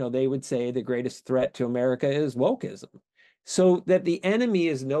side, they would say the greatest threat to America is wokeism. So that the enemy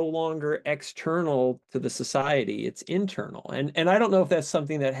is no longer external to the society, it's internal. And I don't know if that's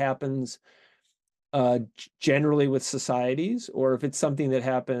something that happens generally with societies, or if it's something that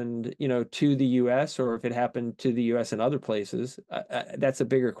happened, to the US, or if it happened to the US and other places. That's a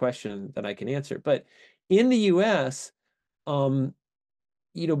bigger question than I can answer. But in the US, um,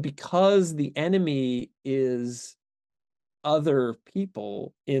 because the enemy is other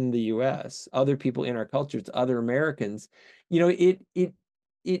people in the US, other people in our cultures, other Americans, it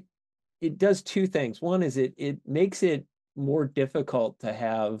it does two things. One is it makes it more difficult to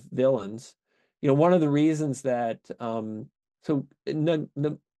have villains. One of the reasons that so no,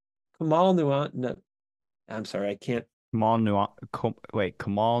 no, Kamal Nuan, no, I'm sorry, I can't. Kamal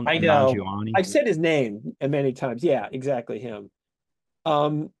I know. Nanjiani I've said his name many times. Yeah, exactly him.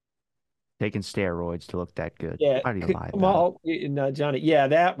 Um, taking steroids to look that good. Yeah, Why do you lie about it? Kamal, no, Johnny. Yeah,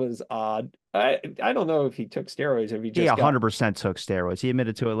 that was odd. I don't know if he took steroids or if he He just got. 100% took steroids. He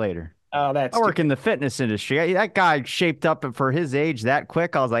admitted to it later. Oh, that's I work in stupid. the fitness industry. That guy shaped up for his age that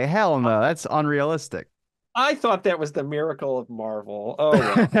quick. I was like, hell no, that's unrealistic. I thought that was the miracle of Marvel. Oh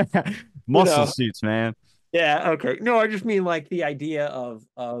well, you Muscle know. suits, man. Yeah, okay. No, I just mean like the idea of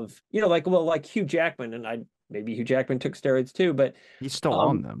like, well, like Hugh Jackman, and I maybe Hugh Jackman took steroids too, but He's still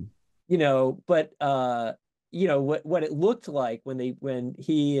on um them. but what it looked like when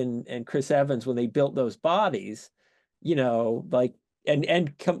he and Chris Evans, when they built those bodies, like,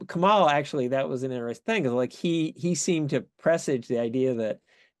 and Kamal, actually, that was an interesting thing, 'cause, like, he seemed to presage the idea that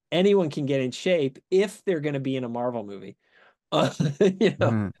anyone can get in shape if they're going to be in a Marvel movie. You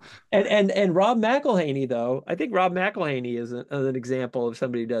know, and Rob McElhaney, though, I think Rob McElhaney is an example of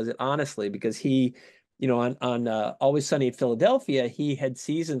somebody who does it honestly, because he, on Always Sunny in Philadelphia, he had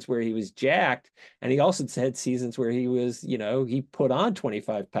seasons where he was jacked, and he also had seasons where he was, he put on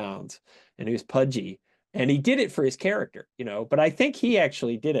 25 pounds and he was pudgy, and he did it for his character, but I think he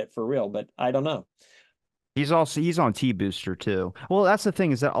actually did it for real, but I don't know. He's on T Booster too. Well, that's the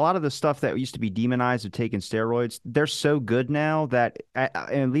thing is that a lot of the stuff that used to be demonized of taking steroids, they're so good now that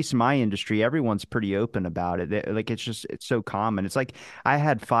at least in my industry, everyone's pretty open about it. Like it's so common. It's like I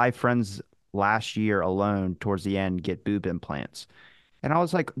had 5 friends last year alone towards the end get boob implants. And I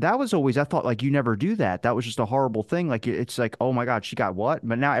was like, that was always, I thought like you never do that. That was just a horrible thing. Like it's like, oh my God, she got what?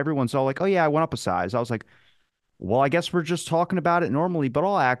 But now everyone's all like, oh yeah, I went up a size. I was like, well, I guess we're just talking about it normally, but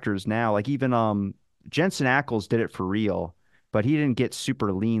all actors now, like even Jensen Ackles did it for real, but he didn't get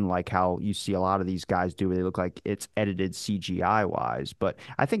super lean like how you see a lot of these guys do. They look like it's edited CGI wise, but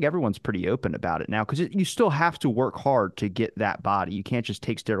I think everyone's pretty open about it now because you still have to work hard to get that body. You can't just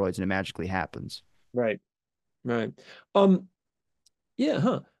take steroids and it magically happens. Right, right. Um, Yeah,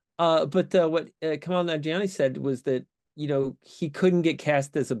 huh. But what Kamal Nanjiani said was that, he couldn't get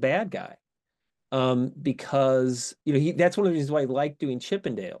cast as a bad guy. Because, that's one of the reasons why he liked doing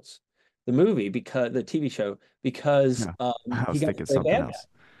Chippendales, the movie, because the TV show, because Yeah. I he was got to thinking play a something bad guy. else.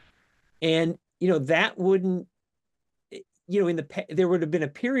 And, that wouldn't, there would have been a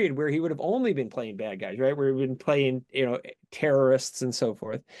period where he would have only been playing bad guys, right? Where he'd been playing, terrorists and so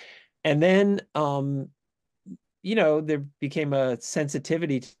forth. And then there became a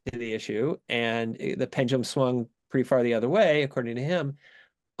sensitivity to the issue, and the pendulum swung pretty far the other way, according to him.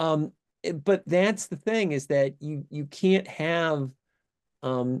 But that's the thing, is that you can't have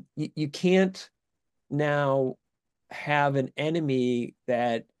you can't now have an enemy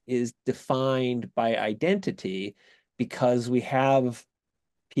that is defined by identity, because we have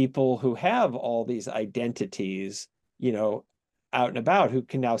people who have all these identities, you know, out and about, who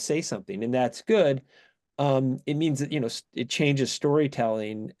can now say something, and that's good. It means that, it changes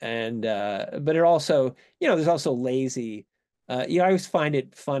storytelling, and but it also, there's also lazy. I always find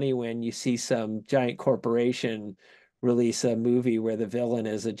it funny when you see some giant corporation release a movie where the villain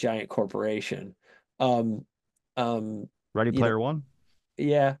is a giant corporation. Um, um, Ready you know, Player One?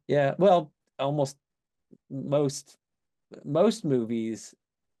 yeah, yeah. Well, almost most most movies,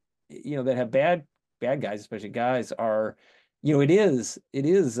 that have bad guys, especially guys, are, it is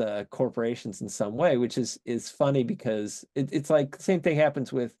corporations in some way, which is funny, because it's like the same thing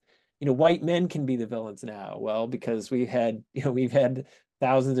happens with, white men can be the villains now. Well, because we've had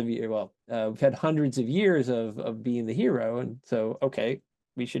thousands of years, well, we've had hundreds of years of being the hero, and so, okay,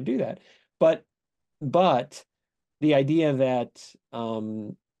 we should do that. But but the idea that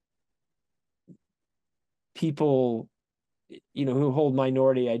people who hold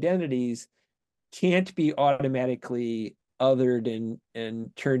minority identities can't be automatically othered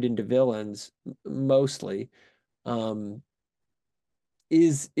and turned into villains mostly, um,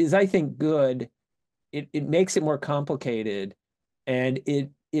 is I think good. It makes it more complicated, and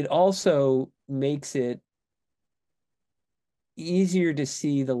it also makes it easier to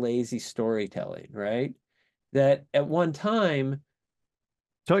see the lazy storytelling, right? That at one time,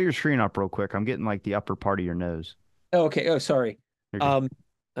 Tilt your screen up real quick. I'm getting like the upper part of your nose. oh, okay, oh, sorry. You're good. Um,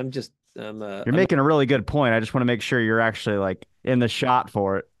 I'm just You're I'm not, making a really good point. I just want to make sure you're actually like in the shot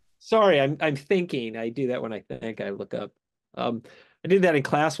for it. sorry, I'm thinking. I do that when I think. I look up. Um, I did that in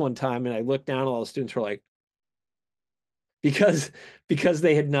class one time, and I looked down, and all the students were like, because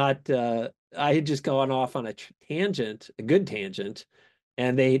they had not I had just gone off on a tangent, a good tangent,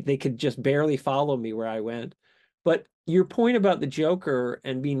 and they could just barely follow me where I went. But your point about the Joker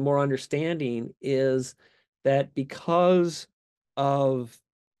and being more understanding is that because of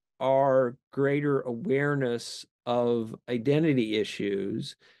our greater awareness of identity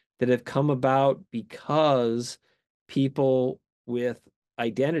issues that have come about because people with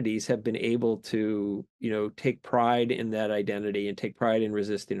identities have been able to, take pride in that identity and take pride in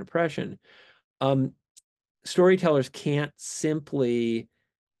resisting oppression. Um, Storytellers can't simply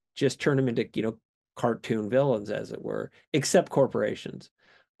just turn them into, cartoon villains, as it were, except corporations.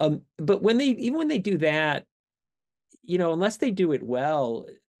 But even when they do that, unless they do it well,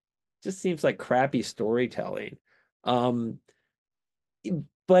 just seems like crappy storytelling. Um,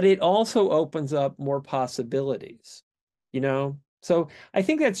 but it also opens up more possibilities, you know? So I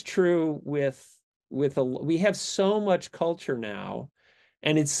think that's true we have so much culture now,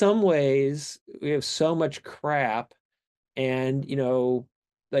 and in some ways we have so much crap, and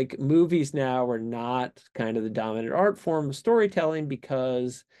like movies now are not kind of the dominant art form of storytelling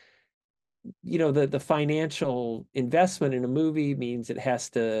because the financial investment in a movie means it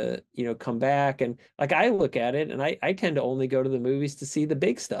has to come back, and like I look at it, and I tend to only go to the movies to see the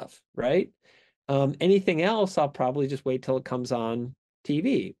big stuff, right? Anything else I'll probably just wait till it comes on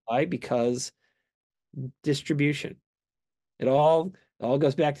TV. Why? Because distribution. It all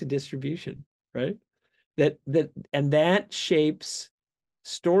goes back to distribution, right? That shapes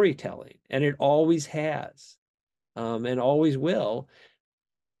storytelling, and it always has, and always will.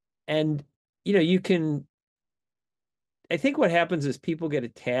 And you can I think what happens is people get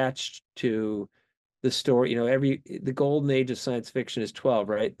attached to the story. The golden age of science fiction is 12,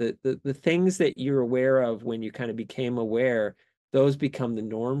 right? The things that you're aware of when you kind of became aware, those become the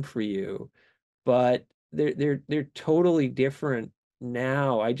norm for you. But they're totally different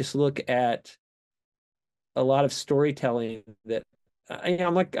now. I just look at a lot of storytelling that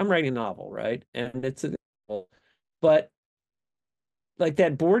I'm writing a novel, right? And it's a but like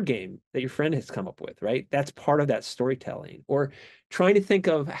that board game that your friend has come up with, right? That's part of that storytelling. Or trying to think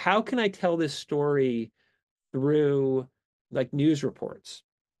of how can I tell this story through like news reports.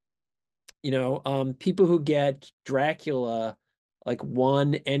 People who get Dracula like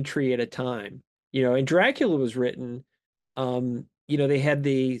one entry at a time. And Dracula was written, they had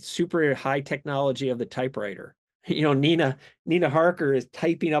the super high technology of the typewriter. Nina Harker is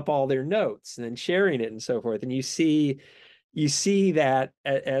typing up all their notes and then sharing it and so forth. And you see that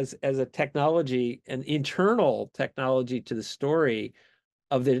as a technology, an internal technology to the story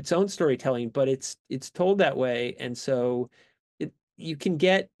of its own storytelling, but it's told that way, and so you can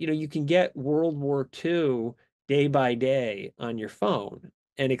get World War II day by day on your phone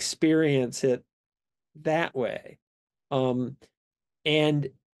and experience it that way. Um, and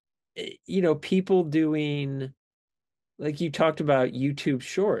people doing, like you talked about YouTube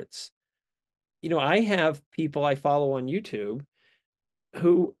Shorts. I have people I follow on YouTube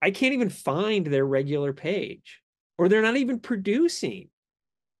who I can't even find their regular page, or they're not even producing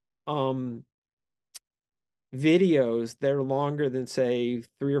um videos that are longer than say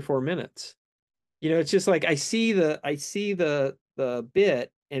 3 or 4 minutes. It's just like I see the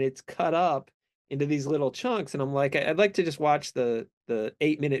bit, and it's cut up into these little chunks, and I'm like, I'd like to just watch the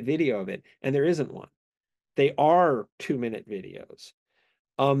 8-minute video of it, and there isn't one. They are 2-minute videos.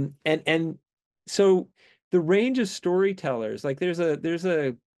 And so the range of storytellers, like there's a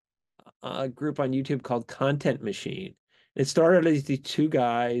group on YouTube called Content Machine. It started as these two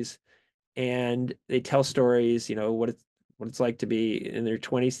guys, and they tell stories, what it's like to be in their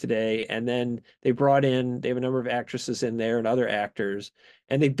 20s today. And then they have a number of actresses in there and other actors,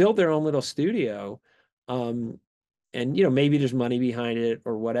 and they built their own little studio. Um, and maybe there's money behind it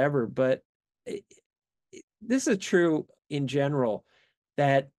or whatever, but this is true in general,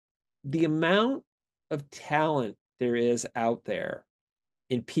 that the amount of talent there is out there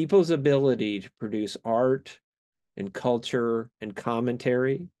in people's ability to produce art, and culture and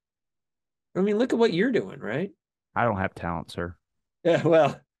commentary. I mean, look at what you're doing, right? I don't have talent, sir. Yeah,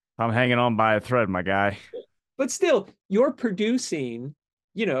 well, I'm hanging on by a thread, my guy. but still, you're producing,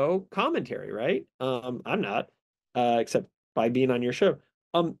 commentary, right? I'm not, except by being on your show.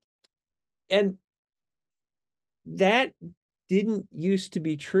 Um, and that didn't used to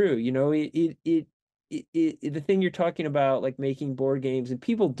be true. The thing you're talking about, like making board games, and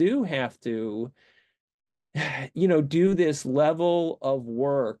people do have to, do this level of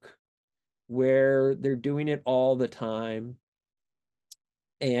work where they're doing it all the time,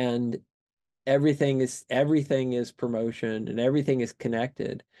 and everything is promotion and everything is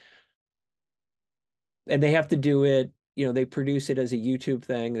connected. And they have to do it, they produce it as a YouTube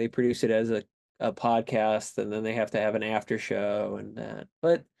thing, they produce it as a podcast, and then they have to have an after show and that.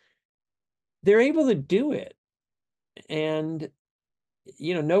 But they're able to do it. And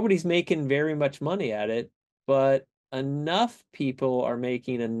nobody's making very much money at it, but enough people are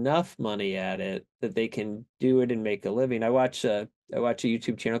making enough money at it that they can do it and make a living. I watch a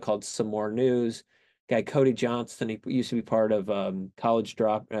YouTube channel called Some More News. Guy Cody Johnston, he used to be part of used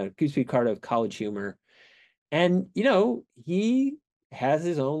to be part of College Humor. And he has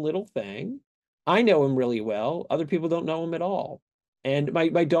his own little thing. I know him really well. Other people don't know him at all. And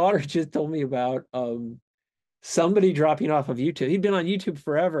my daughter just told me about somebody dropping off of YouTube. He'd been on YouTube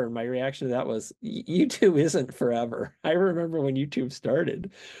forever, and my reaction to that was, YouTube isn't forever. I remember when YouTube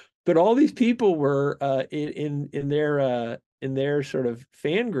started, but all these people were in their sort of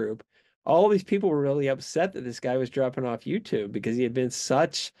fan group. All these people were really upset that this guy was dropping off YouTube because he had been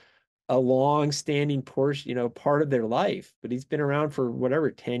such a long-standing portion, part of their life. But he's been around for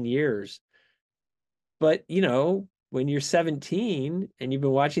whatever 10 years. But when you're 17 and you've been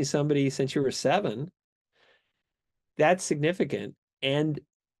watching somebody since you were 7, that's significant. And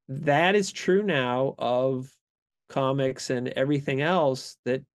that is true now of comics and everything else,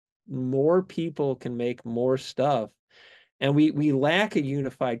 that more people can make more stuff. And we lack a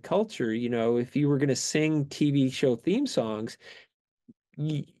unified culture. If you were going to sing TV show theme songs,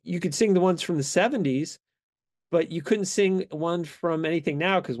 you could sing the ones from the 70s, but you couldn't sing one from anything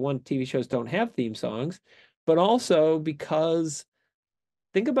now because, one, TV shows don't have theme songs, but also because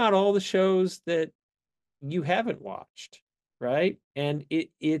think about all the shows that you haven't watched, right? And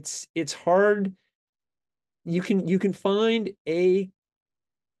it's hard. You can find a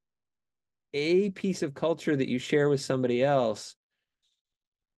piece of culture that you share with somebody else,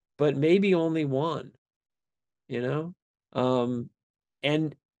 but maybe only one, you know? Um,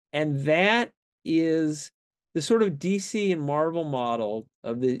 and and that is the sort of DC and Marvel model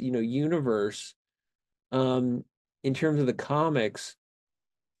of the, universe, um, in terms of the comics,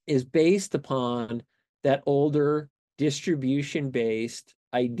 is based upon that older distribution-based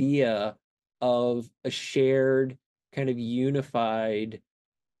idea of a shared kind of unified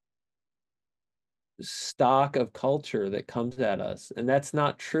stock of culture that comes at us. And that's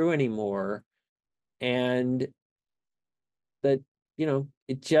not true anymore. And that,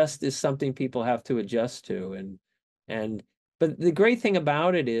 it just is something people have to adjust to. And but the great thing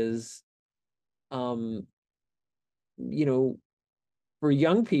about it is, um, you know, for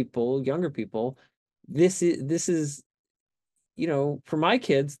younger people, this is for my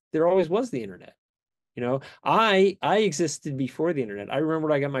kids, there always was the internet. I existed before the internet. I remember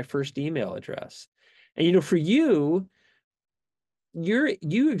when I got my first email address. And for you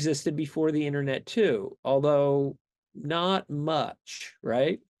existed before the internet too, although not much,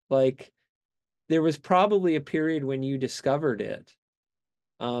 right? Like, there was probably a period when you discovered it,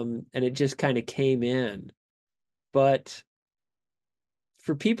 and it just kind of came in. But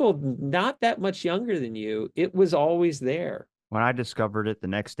for people not that much younger than you, it was always there. When I discovered it, the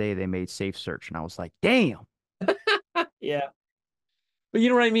next day they made Safe Search, and I was like, damn. Yeah. But you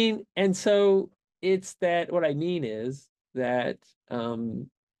know what I mean? And so it's that what I mean is that,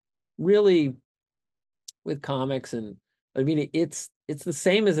 really, with comics, and I mean, it's the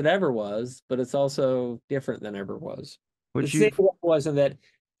same as it ever was, but it's also different than ever was. The Would same you as it was in that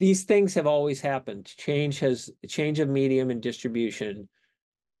these things have always happened. Change of medium and distribution,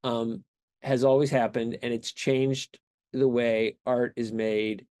 um, has always happened, and it's changed the way art is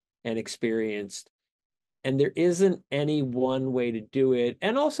made and experienced. And there isn't any one way to do it.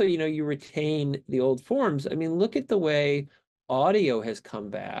 And also, you retain the old forms. I mean, look at the way audio has come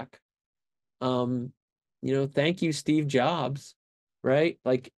back. Um, thank you, Steve Jobs, right?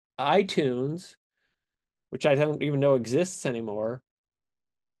 Like iTunes, which I don't even know exists anymore.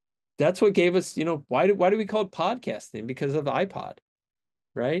 That's what gave us, why do we call it podcasting? Because of the iPod,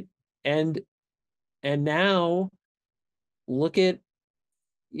 right? And and now look at,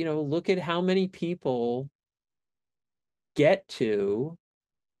 look at how many people get to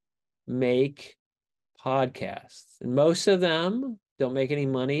make podcasts. And most of them don't make any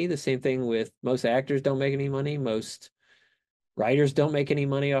money. The same thing with most actors don't make any money. Most writers don't make any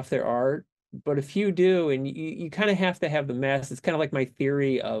money off their art, but a few do. And you kind of have to have the mass. It's kind of like my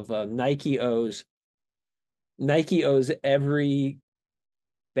theory of Nike owes every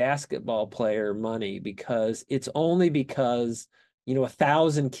basketball player money because it's only because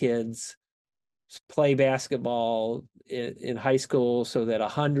 1,000 kids play basketball in high school so that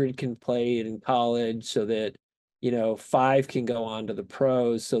 100 can play it in college, so that five can go on to the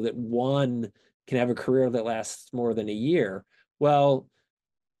pros, so that one can have a career that lasts more than a year. Well,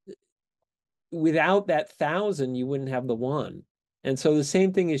 without that 1,000, you wouldn't have the one. And so the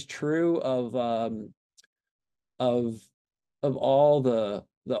same thing is true of all the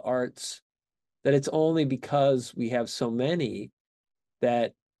arts, that it's only because we have so many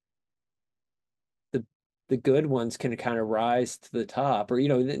that the the good ones can kind of rise to the top, or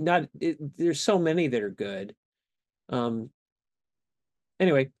not there's so many that are good. um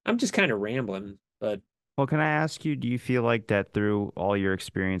anyway, I'm just kind of rambling, but Well, can I ask you, do you feel like that through all your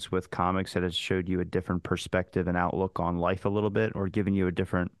experience with comics that has showed you a different perspective and outlook on life a little bit, or given you a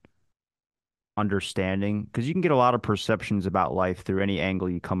different understanding? Because you can get a lot of perceptions about life through any angle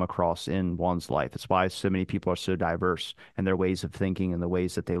you come across in one's life. It's why so many people are so diverse in their ways of thinking and the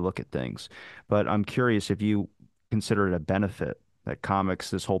ways that they look at things. But I'm curious if you consider it a benefit that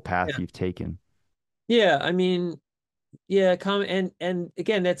comics, this whole path yeah, you've taken. yeah, I mean, yeah, and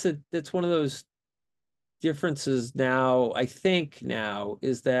again, that's one of those differences now, I think now,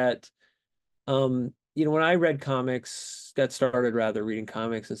 is that when I read comics, got started rather reading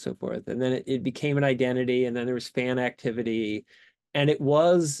comics and so forth, and then it became an identity, and then there was fan activity, and it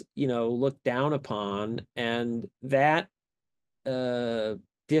was, looked down upon, and that uh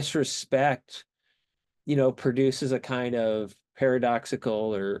disrespect, produces a kind of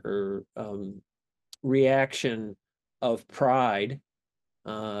paradoxical or reaction of pride,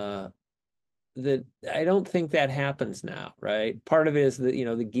 uh that I don't think that happens now, right? Part of it is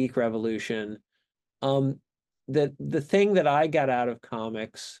the geek revolution. Um, the thing that I got out of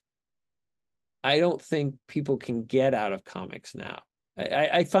comics, I don't think people can get out of comics now.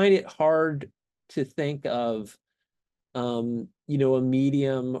 I find it hard to think of a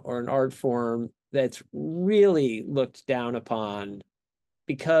medium or an art form that's really looked down upon,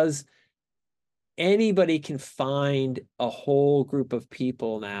 because anybody can find a whole group of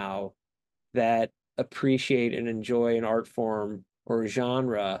people now that appreciate and enjoy an art form or a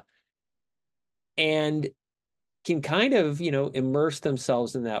genre, and can kind of, immerse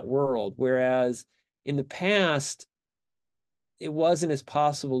themselves in that world. Whereas in the past, it wasn't as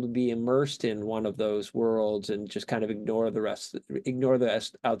possible to be immersed in one of those worlds and just kind of ignore the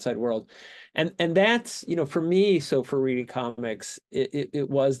outside world. And that's, for me, so for reading comics, it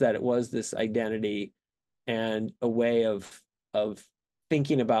was this identity and a way of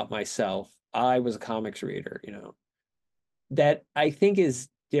thinking about myself. I was a comics reader, that I think is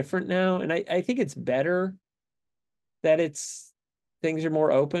different now. And I think it's better that it's things are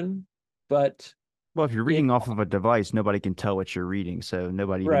more open, but Well, if you're it reading off of a device, nobody can tell what you're reading, so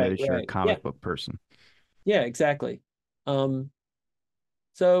nobody even right, knows you're a right. Yeah, comic book person. yeah, exactly. Um,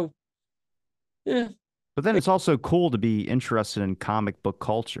 so yeah, But then like it's also cool to be interested in comic book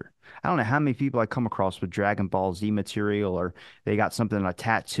culture. I don't know how many people I come across with Dragon Ball Z material, or they got something on a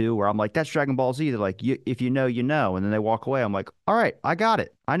tattoo where I'm like, that's Dragon Ball Z. They're like, if you know, you know. And then they walk away. I'm like, all right, I got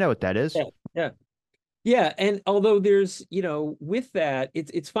it. I know what that is. yeah, yeah. Yeah, and although there's, with that,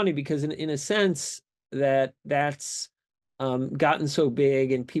 it's funny because in a sense that's gotten so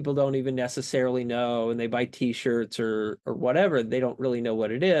big and people don't even necessarily know, and they buy t-shirts or whatever, they don't really know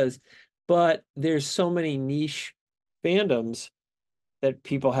what it is. But there's so many niche fandoms that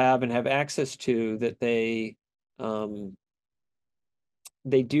people have and have access to, that they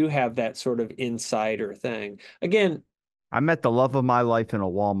do have that sort of insider thing. Again, I met the love of my life in a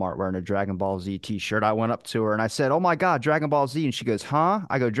Walmart wearing a Dragon Ball Z t-shirt. I went up to her and I said, "Oh my God, Dragon Ball Z." And she goes, "Huh?"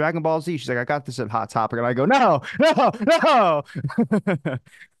 I go, "Dragon Ball Z." She's like, "I got this at Hot Topic." And I go, "No, no, no."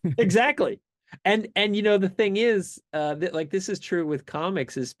 exactly. And the thing is, that, like, this is true with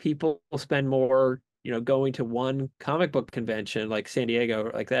comics, is people spend more, going to one comic book convention like San Diego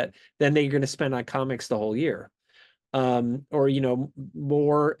or like that, than they're going to spend on comics the whole year. Or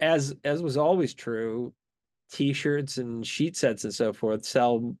more, as was always true, t-shirts and sheet sets and so forth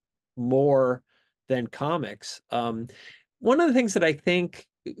sell more than comics. One of the things that I think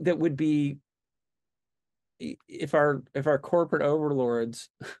that would be, if our corporate overlords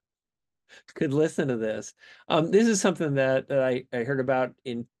could listen to this. This is something that I heard about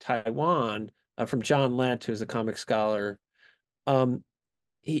in Taiwan, from John Lent, who's a comic scholar Um,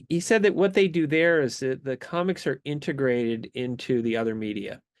 he said that what they do there is that the comics are integrated into the other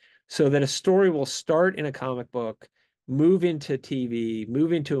media, so that a story will start in a comic book, move into TV,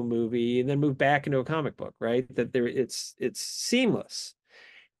 move into a movie, and then move back into a comic book, right? That there it's seamless.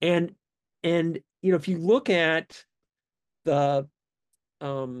 And if you look at the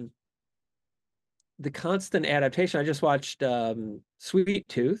um the constant adaptation, I just watched Sweet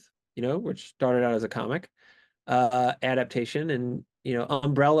Tooth, which started out as a comic adaptation, and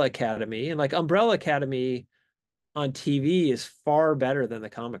Umbrella Academy, and like Umbrella Academy on TV is far better than the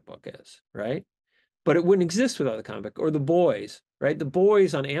comic book is, right? But it wouldn't exist without the comic. Or The Boys, right? The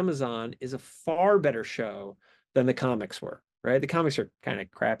Boys on Amazon is a far better show than the comics were, right? The comics are kind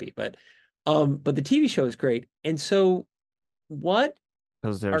of crappy, but the TV show is great. And so what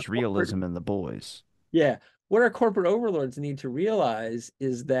Because our there's corporate realism in the boys. yeah, what our corporate overlords need to realize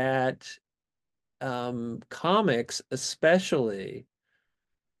is that comics, especially,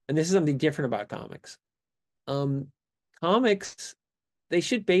 and this is something different about comics. Um, Comics, they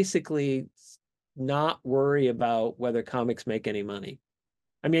should basically not worry about whether comics make any money.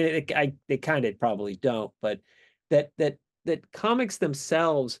 I mean, they kind of probably don't, but that that that comics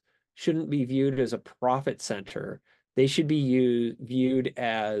themselves shouldn't be viewed as a profit center. They should be viewed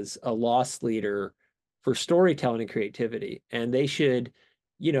as a loss leader for storytelling and creativity. And they should,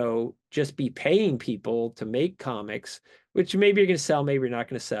 just be paying people to make comics, which maybe you're going to sell, maybe you're not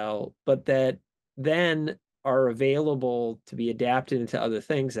going to sell, but that then are available to be adapted into other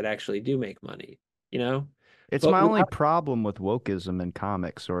things that actually do make money, you know? It's But my only without, problem with wokeism in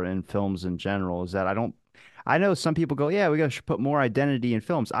comics or in films in general is that I know some people go, yeah, should put more identity in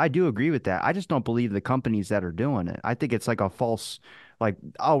films. I do agree with that. I just don't believe the companies that are doing it. I think it's like a false, like,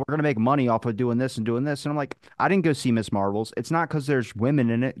 oh, we're gonna make money off of doing this and doing this. And I'm like, I didn't go see Miss Marvels. It's not because there's women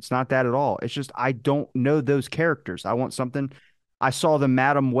in it. It's not that at all. It's just I don't know those characters. I want something. I saw the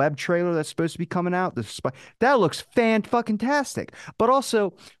Madam Web trailer that's supposed to be coming out. That looks fan fucking tastic. But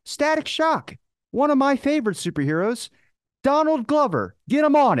also, Static Shock, one of my favorite superheroes. Donald Glover, get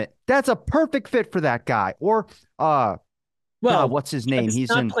him on it. That's a perfect fit for that guy. Or God, well, what's his name? it's He's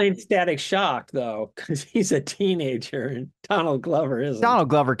not in playing Static Shock though, because he's a teenager and Donald Glover isn't. Donald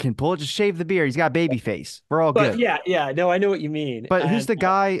Glover can pull it, just shave the beard. He's got baby face. We're all But good. yeah, yeah, no, I know what you mean. But who's And the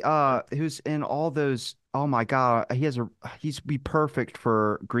guy who's in all those? Oh my God, he's be perfect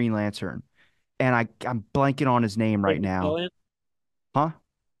for Green Lantern. And I'm blanking on his name right Nathan now. Fillion? Huh?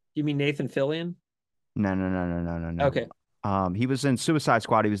 You mean Nathan Fillion? No, no, no, no, no, no, Okay. no. He was in Suicide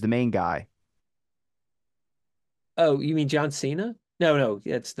Squad. He was the main guy. Oh, you mean John Cena? No, no,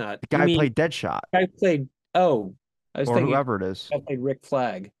 it's not. The You guy who mean played Deadshot I played oh, I was or thinking whoever it is. I played Rick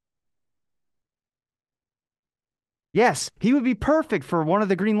Flag. Yes, he would be perfect for one of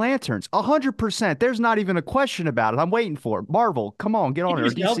the Green Lanterns. 100%. There's not even a question about it. I'm waiting for it. Marvel, come on, get on it.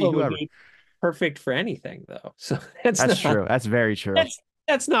 Or Idris DC, Elba would whoever. be perfect for anything though. So that's That's not true. That's very true. that's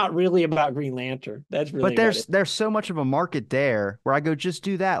that's not really about Green Lantern. That's But really about there's it. there's so much of a market there where I go, just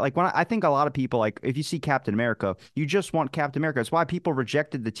do that. Like I think a lot of people, like if you see Captain America, you just want Captain America. It's why people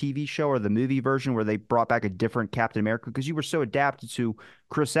rejected the TV show or the movie version where they brought back a different Captain America because you were so adapted to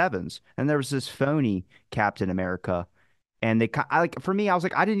Chris Evans, and there was this phony Captain America. And like for me, I was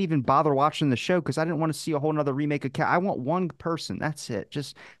like, I didn't even bother watching the show because I didn't want to see a whole nother remake of Cat. I want one person. That's it.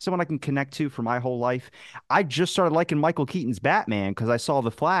 Just someone I can connect to for my whole life. I just started liking Michael Keaton's Batman because I saw The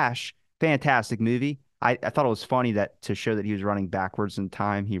Flash. Fantastic movie. I thought it was funny that to show that he was running backwards in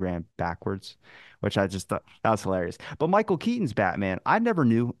time, he ran backwards, which I just thought that was hilarious. But Michael Keaton's Batman, I never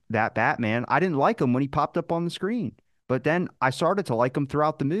knew that Batman. I didn't like him when he popped up on the screen. But then I started to like him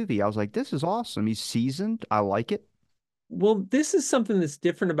throughout the movie. I was like, this is awesome. He's seasoned. I like it. Well, this is something that's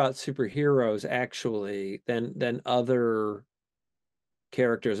different about superheroes actually than other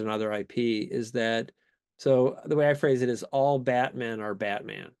characters and other IP is that so the way I phrase it is all Batman are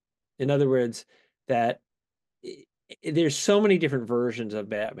Batman. In other words, that there's so many different versions of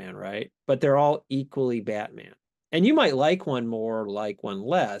Batman, right? But they're all equally Batman. And you might like one more, like one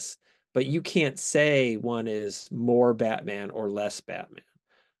less, but you can't say one is more Batman or less Batman.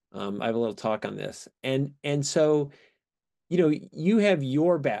 I have a little talk on this. And so, you have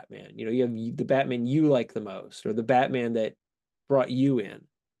your Batman, you have the Batman you like the most, or the Batman that brought you in.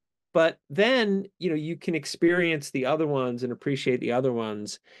 But then, you can experience the other ones and appreciate the other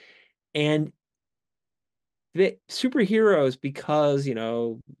ones. And the superheroes, because,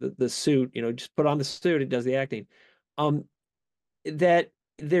 the suit, just put on the suit, it does the acting. Um, that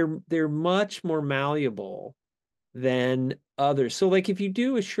they're much more malleable than others. So like if you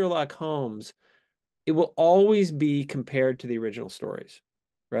do a Sherlock Holmes, it will always be compared to the original stories,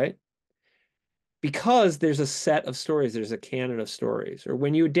 right? because there's a set of stories, there's a canon of stories. Or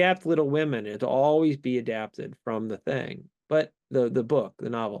when you adapt Little Women, it'll always be adapted from the thing, but the book, the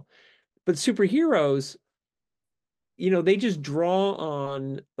novel. But superheroes, they just draw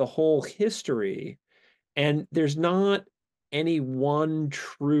on the whole history, and there's not any one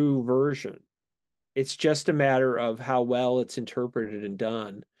true version. It's just a matter of how well it's interpreted and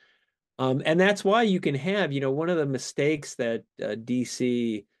done. And that's why you can have, one of the mistakes that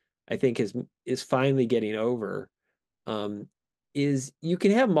DC, I think, is finally getting over, um, is you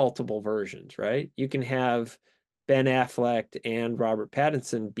can have multiple versions, right? You can have Ben Affleck and Robert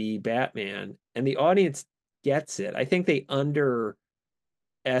Pattinson be Batman, and the audience gets it. I think they underestimated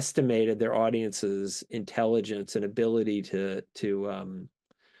their audience's intelligence and ability to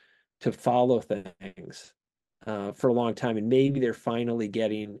follow things for a long time, and maybe they're finally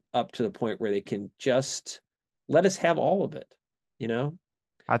getting up to the point where they can just let us have all of it, you know?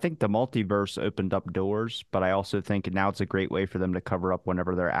 I think the multiverse opened up doors, but I also think now it's a great way for them to cover up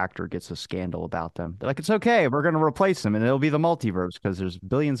whenever their actor gets a scandal about them. They're like, it's okay, we're going to replace him, and it'll be the multiverse because there's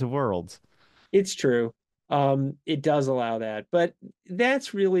billions of worlds. It's true. It does allow that, but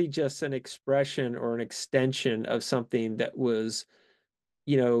that's really just an expression or an extension of something that was,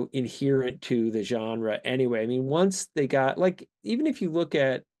 inherent to the genre anyway. I mean, once they got, like, even if you look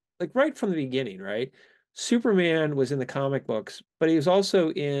at, like, right from the beginning, right? Superman was in the comic books, but he was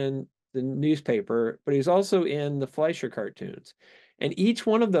also in the newspaper, but he was also in the Fleischer cartoons. And each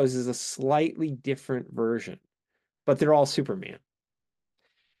one of those is a slightly different version, but they're all Superman.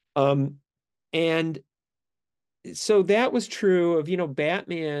 Um, and so that was true of,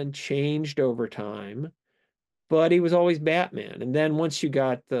 Batman changed over time, but he was always Batman. And then once you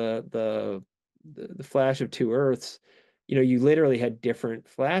got the Flash of Two Earths, you literally had different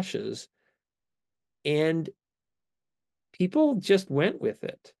Flashes, and people just went with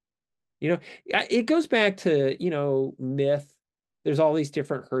it. It goes back to, myth. There's all these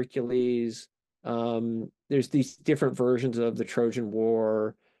different Hercules. There's these different versions of the Trojan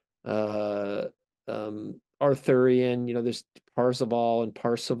War, uh, Arthurian, there's Parzival and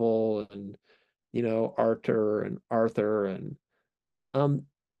Parsival and, Arthur and Arthur. And um,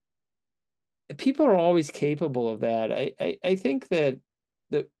 people are always capable of that. I think that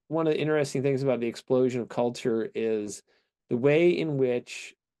one of the interesting things about the explosion of culture is the way in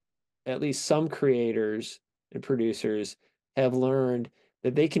which at least some creators and producers have learned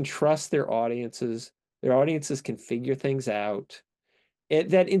that they can trust their audiences. Their audiences can figure things out.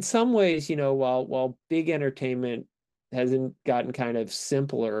 That in some ways, while big entertainment hasn't gotten kind of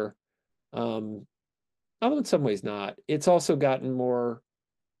simpler, um, although in some ways not, it's also gotten more,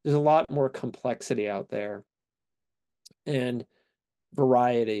 there's a lot more complexity out there and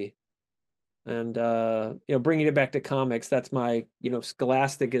variety. And bringing it back to comics, that's my,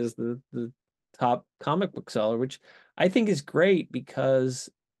 Scholastic is the top comic book seller, which I think is great because,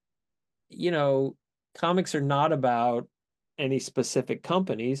 you know, comics are not about any specific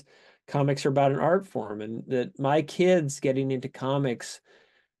companies. Comics are about an art form, and that my kids getting into comics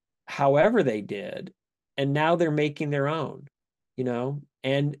however they did, and now they're making their own,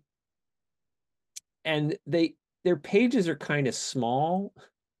 and their pages are kind of small,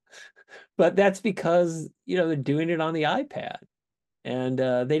 but that's because, they're doing it on the iPad, and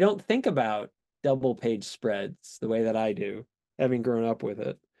they don't think about double page spreads the way that I do, having grown up with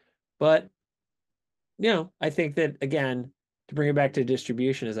it. But, I think that, again, to bring it back to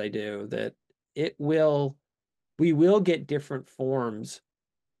distribution as I do, that it will, we will get different forms,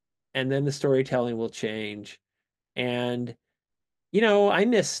 and then the storytelling will change. And, I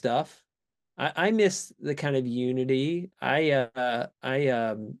miss stuff. I miss the kind of unity.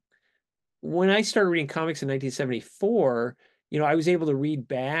 When I started reading comics in 1974, I was able to read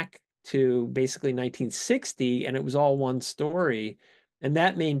back to basically 1960, and it was all one story, and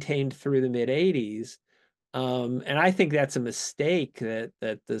that maintained through the mid 80s. And I think that's a mistake that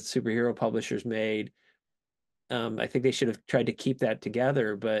the superhero publishers made. I think they should have tried to keep that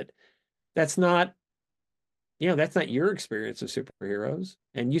together, but that's not, that's not your experience of superheroes,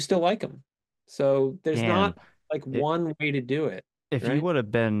 and you still like them. So there's Man, not like it, one way to do it, if you right? would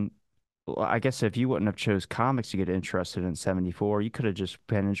have been, well, I guess if you wouldn't have chose comics to get interested in 74, you could have just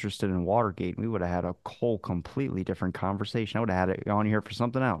been interested in Watergate. We would have had a whole completely different conversation. I would have had it on here for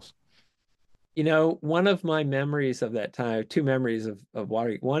something else. One of my memories of that time, two memories of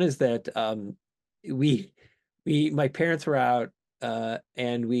Watergate. One is that we my parents were out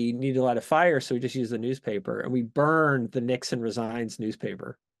and we needed a lot of fire, so we just used the newspaper, and we burned the Nixon resigns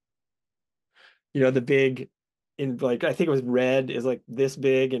newspaper. The big, in, like, I think it was red, is like this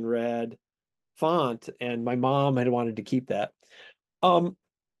big in red font, and my mom had wanted to keep that. Um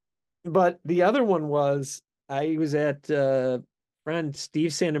But the other one was I was at friend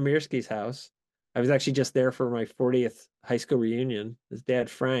Steve Sandomirski's house. I was actually just there for my 40th high school reunion. His dad,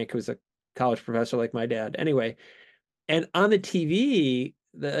 Frank, who was a college professor like my dad. Anyway, and on the TV,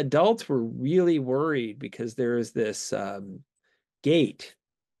 the adults were really worried because there was this gate,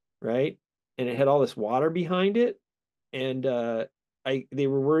 right? And it had all this water behind it. And I they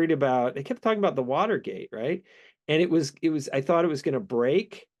were worried about they kept talking about the water gate, right? And it was I thought it was gonna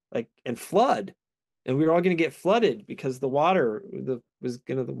break like and flood. And we were all gonna get flooded because the water was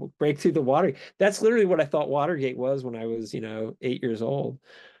gonna break through the water. That's literally what I thought Watergate was when I was, 8 years old,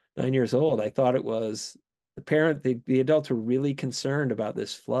 9 years old. I thought it was the adults were really concerned about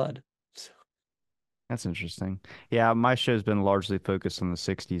this flood. So, That's interesting. Yeah, my show's been largely focused on the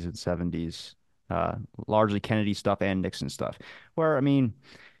 60s and 70s, uh, largely Kennedy stuff and Nixon stuff. Where, I mean,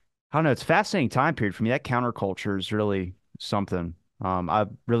 I don't know. It's a fascinating time period for me. That counterculture is really something. I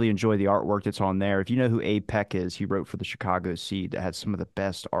really enjoy the artwork that's on there. If you know who Abe Peck is, he wrote for the Chicago Seed that had some of the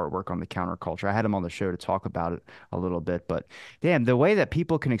best artwork on the counterculture. I had him on the show to talk about it a little bit, but damn, the way that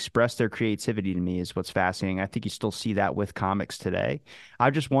people can express their creativity to me is what's fascinating. I think you still see that with comics today.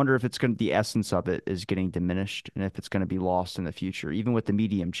 I just wonder if it's going to, the essence of it is getting diminished and if it's going to be lost in the future, even with the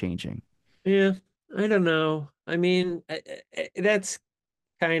medium changing. yeah, I don't know. I mean, that's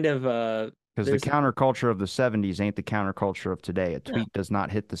kind of Because the there's counterculture of the 70s ain't the counterculture of today. A no, tweet does not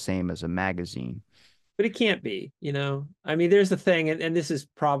hit the same as a magazine. but it can't be. I mean, there's the thing, and this is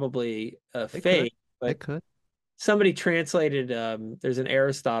probably a It could. fake, but It could. somebody translated there's an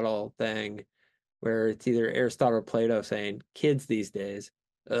Aristotle thing where it's either Aristotle or Plato saying kids these days.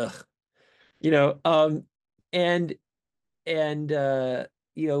 Ugh. You know, and and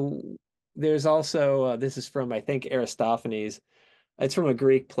you know, there's also this is from I think Aristophanes. It's from a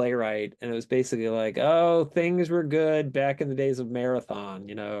Greek playwright, and it was basically like, oh, things were good back in the days of Marathon.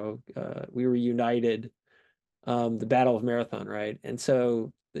 We were united, the Battle of Marathon, right? And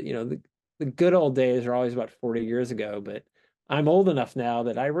so, the good old days are always about 40 years ago, but I'm old enough now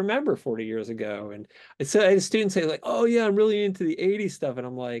that I remember 40 years ago. And so I had students say, like, oh, yeah, I'm really into the 80s stuff. And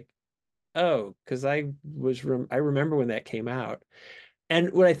I'm like, oh, because I remember when that came out.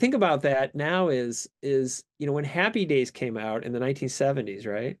 And what I think about that now is when Happy Days came out in the 1970s,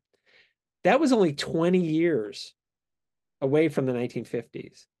 right? That was only 20 years away from the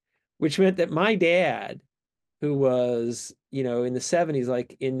 1950s, which meant that my dad, who was, in the 70s,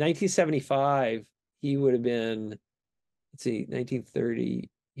 like in 1975, he would have been, let's see, 1930,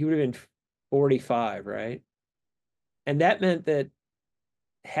 he would have been 45, right? And that meant that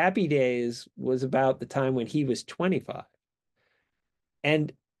Happy Days was about the time when he was 25.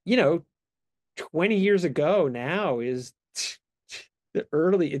 And, you know, 20 years ago now is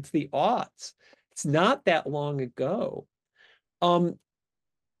it's the aughts. It's not that long ago. Um,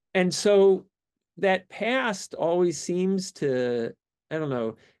 and so that past always seems to, I don't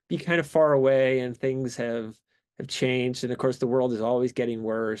know, be kind of far away and things have changed. And of course the world is always getting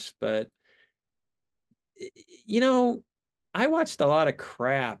worse. But you know, I watched a lot of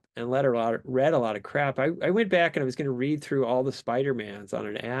crap and read a lot of crap. I went back and I was going to read through all the Spider-Mans on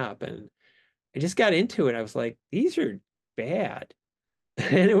an app and I just got into it. I was like, these are bad.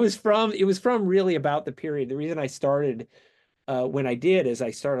 And it was from really about the period. The reason I started when I did is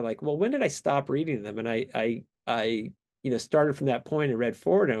I started like, well, when did I stop reading them? And I started from that point and read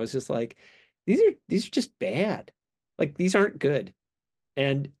forward, and I was just like, these are just bad. Like these aren't good.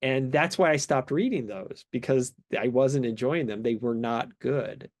 And that's why I stopped reading those because I wasn't enjoying them. They were not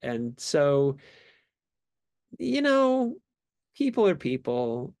good. And so, you know, people are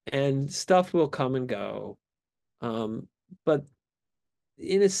people and stuff will come and go. But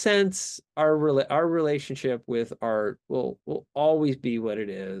in a sense, our relationship with art will always be what it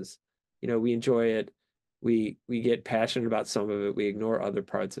is. We enjoy it. We get passionate about some of it. We ignore other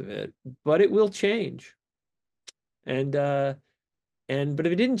parts of it, but it will change. And but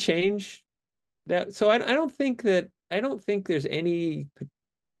if it didn't change, so I don't think there's any,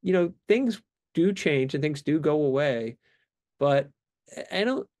 things do change and things do go away, but I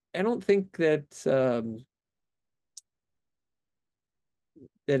don't think that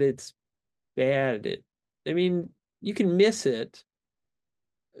it's bad. I mean, you can miss it,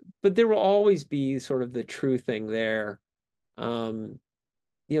 but there will always be sort of the true thing there. Um,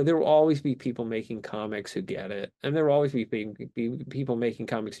 there will always be people making comics who get it, and there will always be people making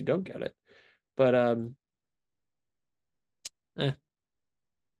comics who don't get it. But eh,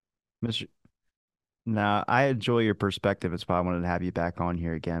 Mr. Now, I enjoy your perspective. It's why I wanted to have you back on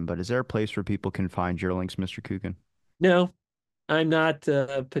here again. But is there a place where people can find your links, Mr. Coogan? no, I'm not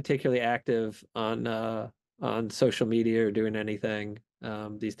particularly active on social media or doing anything.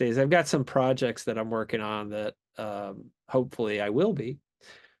 these days. I've got some projects that I'm working on that hopefully I will be.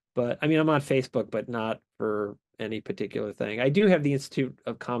 But I mean, I'm on Facebook, but not for any particular thing. I do have the Institute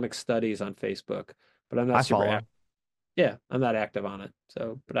of Comic Studies on Facebook, but I'm not I super active. follow. Yeah, I'm not active on it.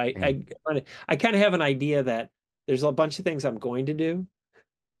 So, but Man, I kind of have an idea that there's a bunch of things I'm going to do,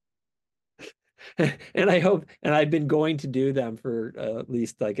 and I hope, and I've been going to do them for at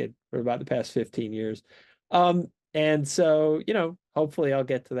least like it for about the past 15 years. And so, hopefully I'll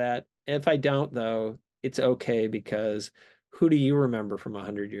get to that. If I don't, though, it's okay because who do you remember from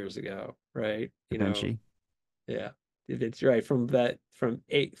 100 years ago, right? Da Vinci. Yeah. It's right from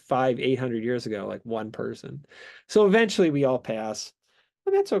 800 years ago, like one person. So eventually we all pass,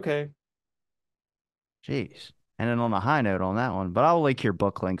 and that's okay. Jeez. And then on a high note on that one, but I'll link your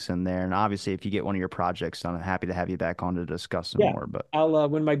book links in there. And obviously, if you get one of your projects done, I'm happy to have you back on to discuss some Yeah. more. But I'll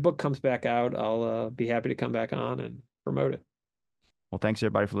when my book comes back out, I'll be happy to come back on and promote it. well, thanks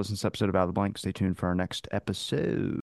everybody for listening to this episode of Out of the Blank. Stay tuned for our next episode.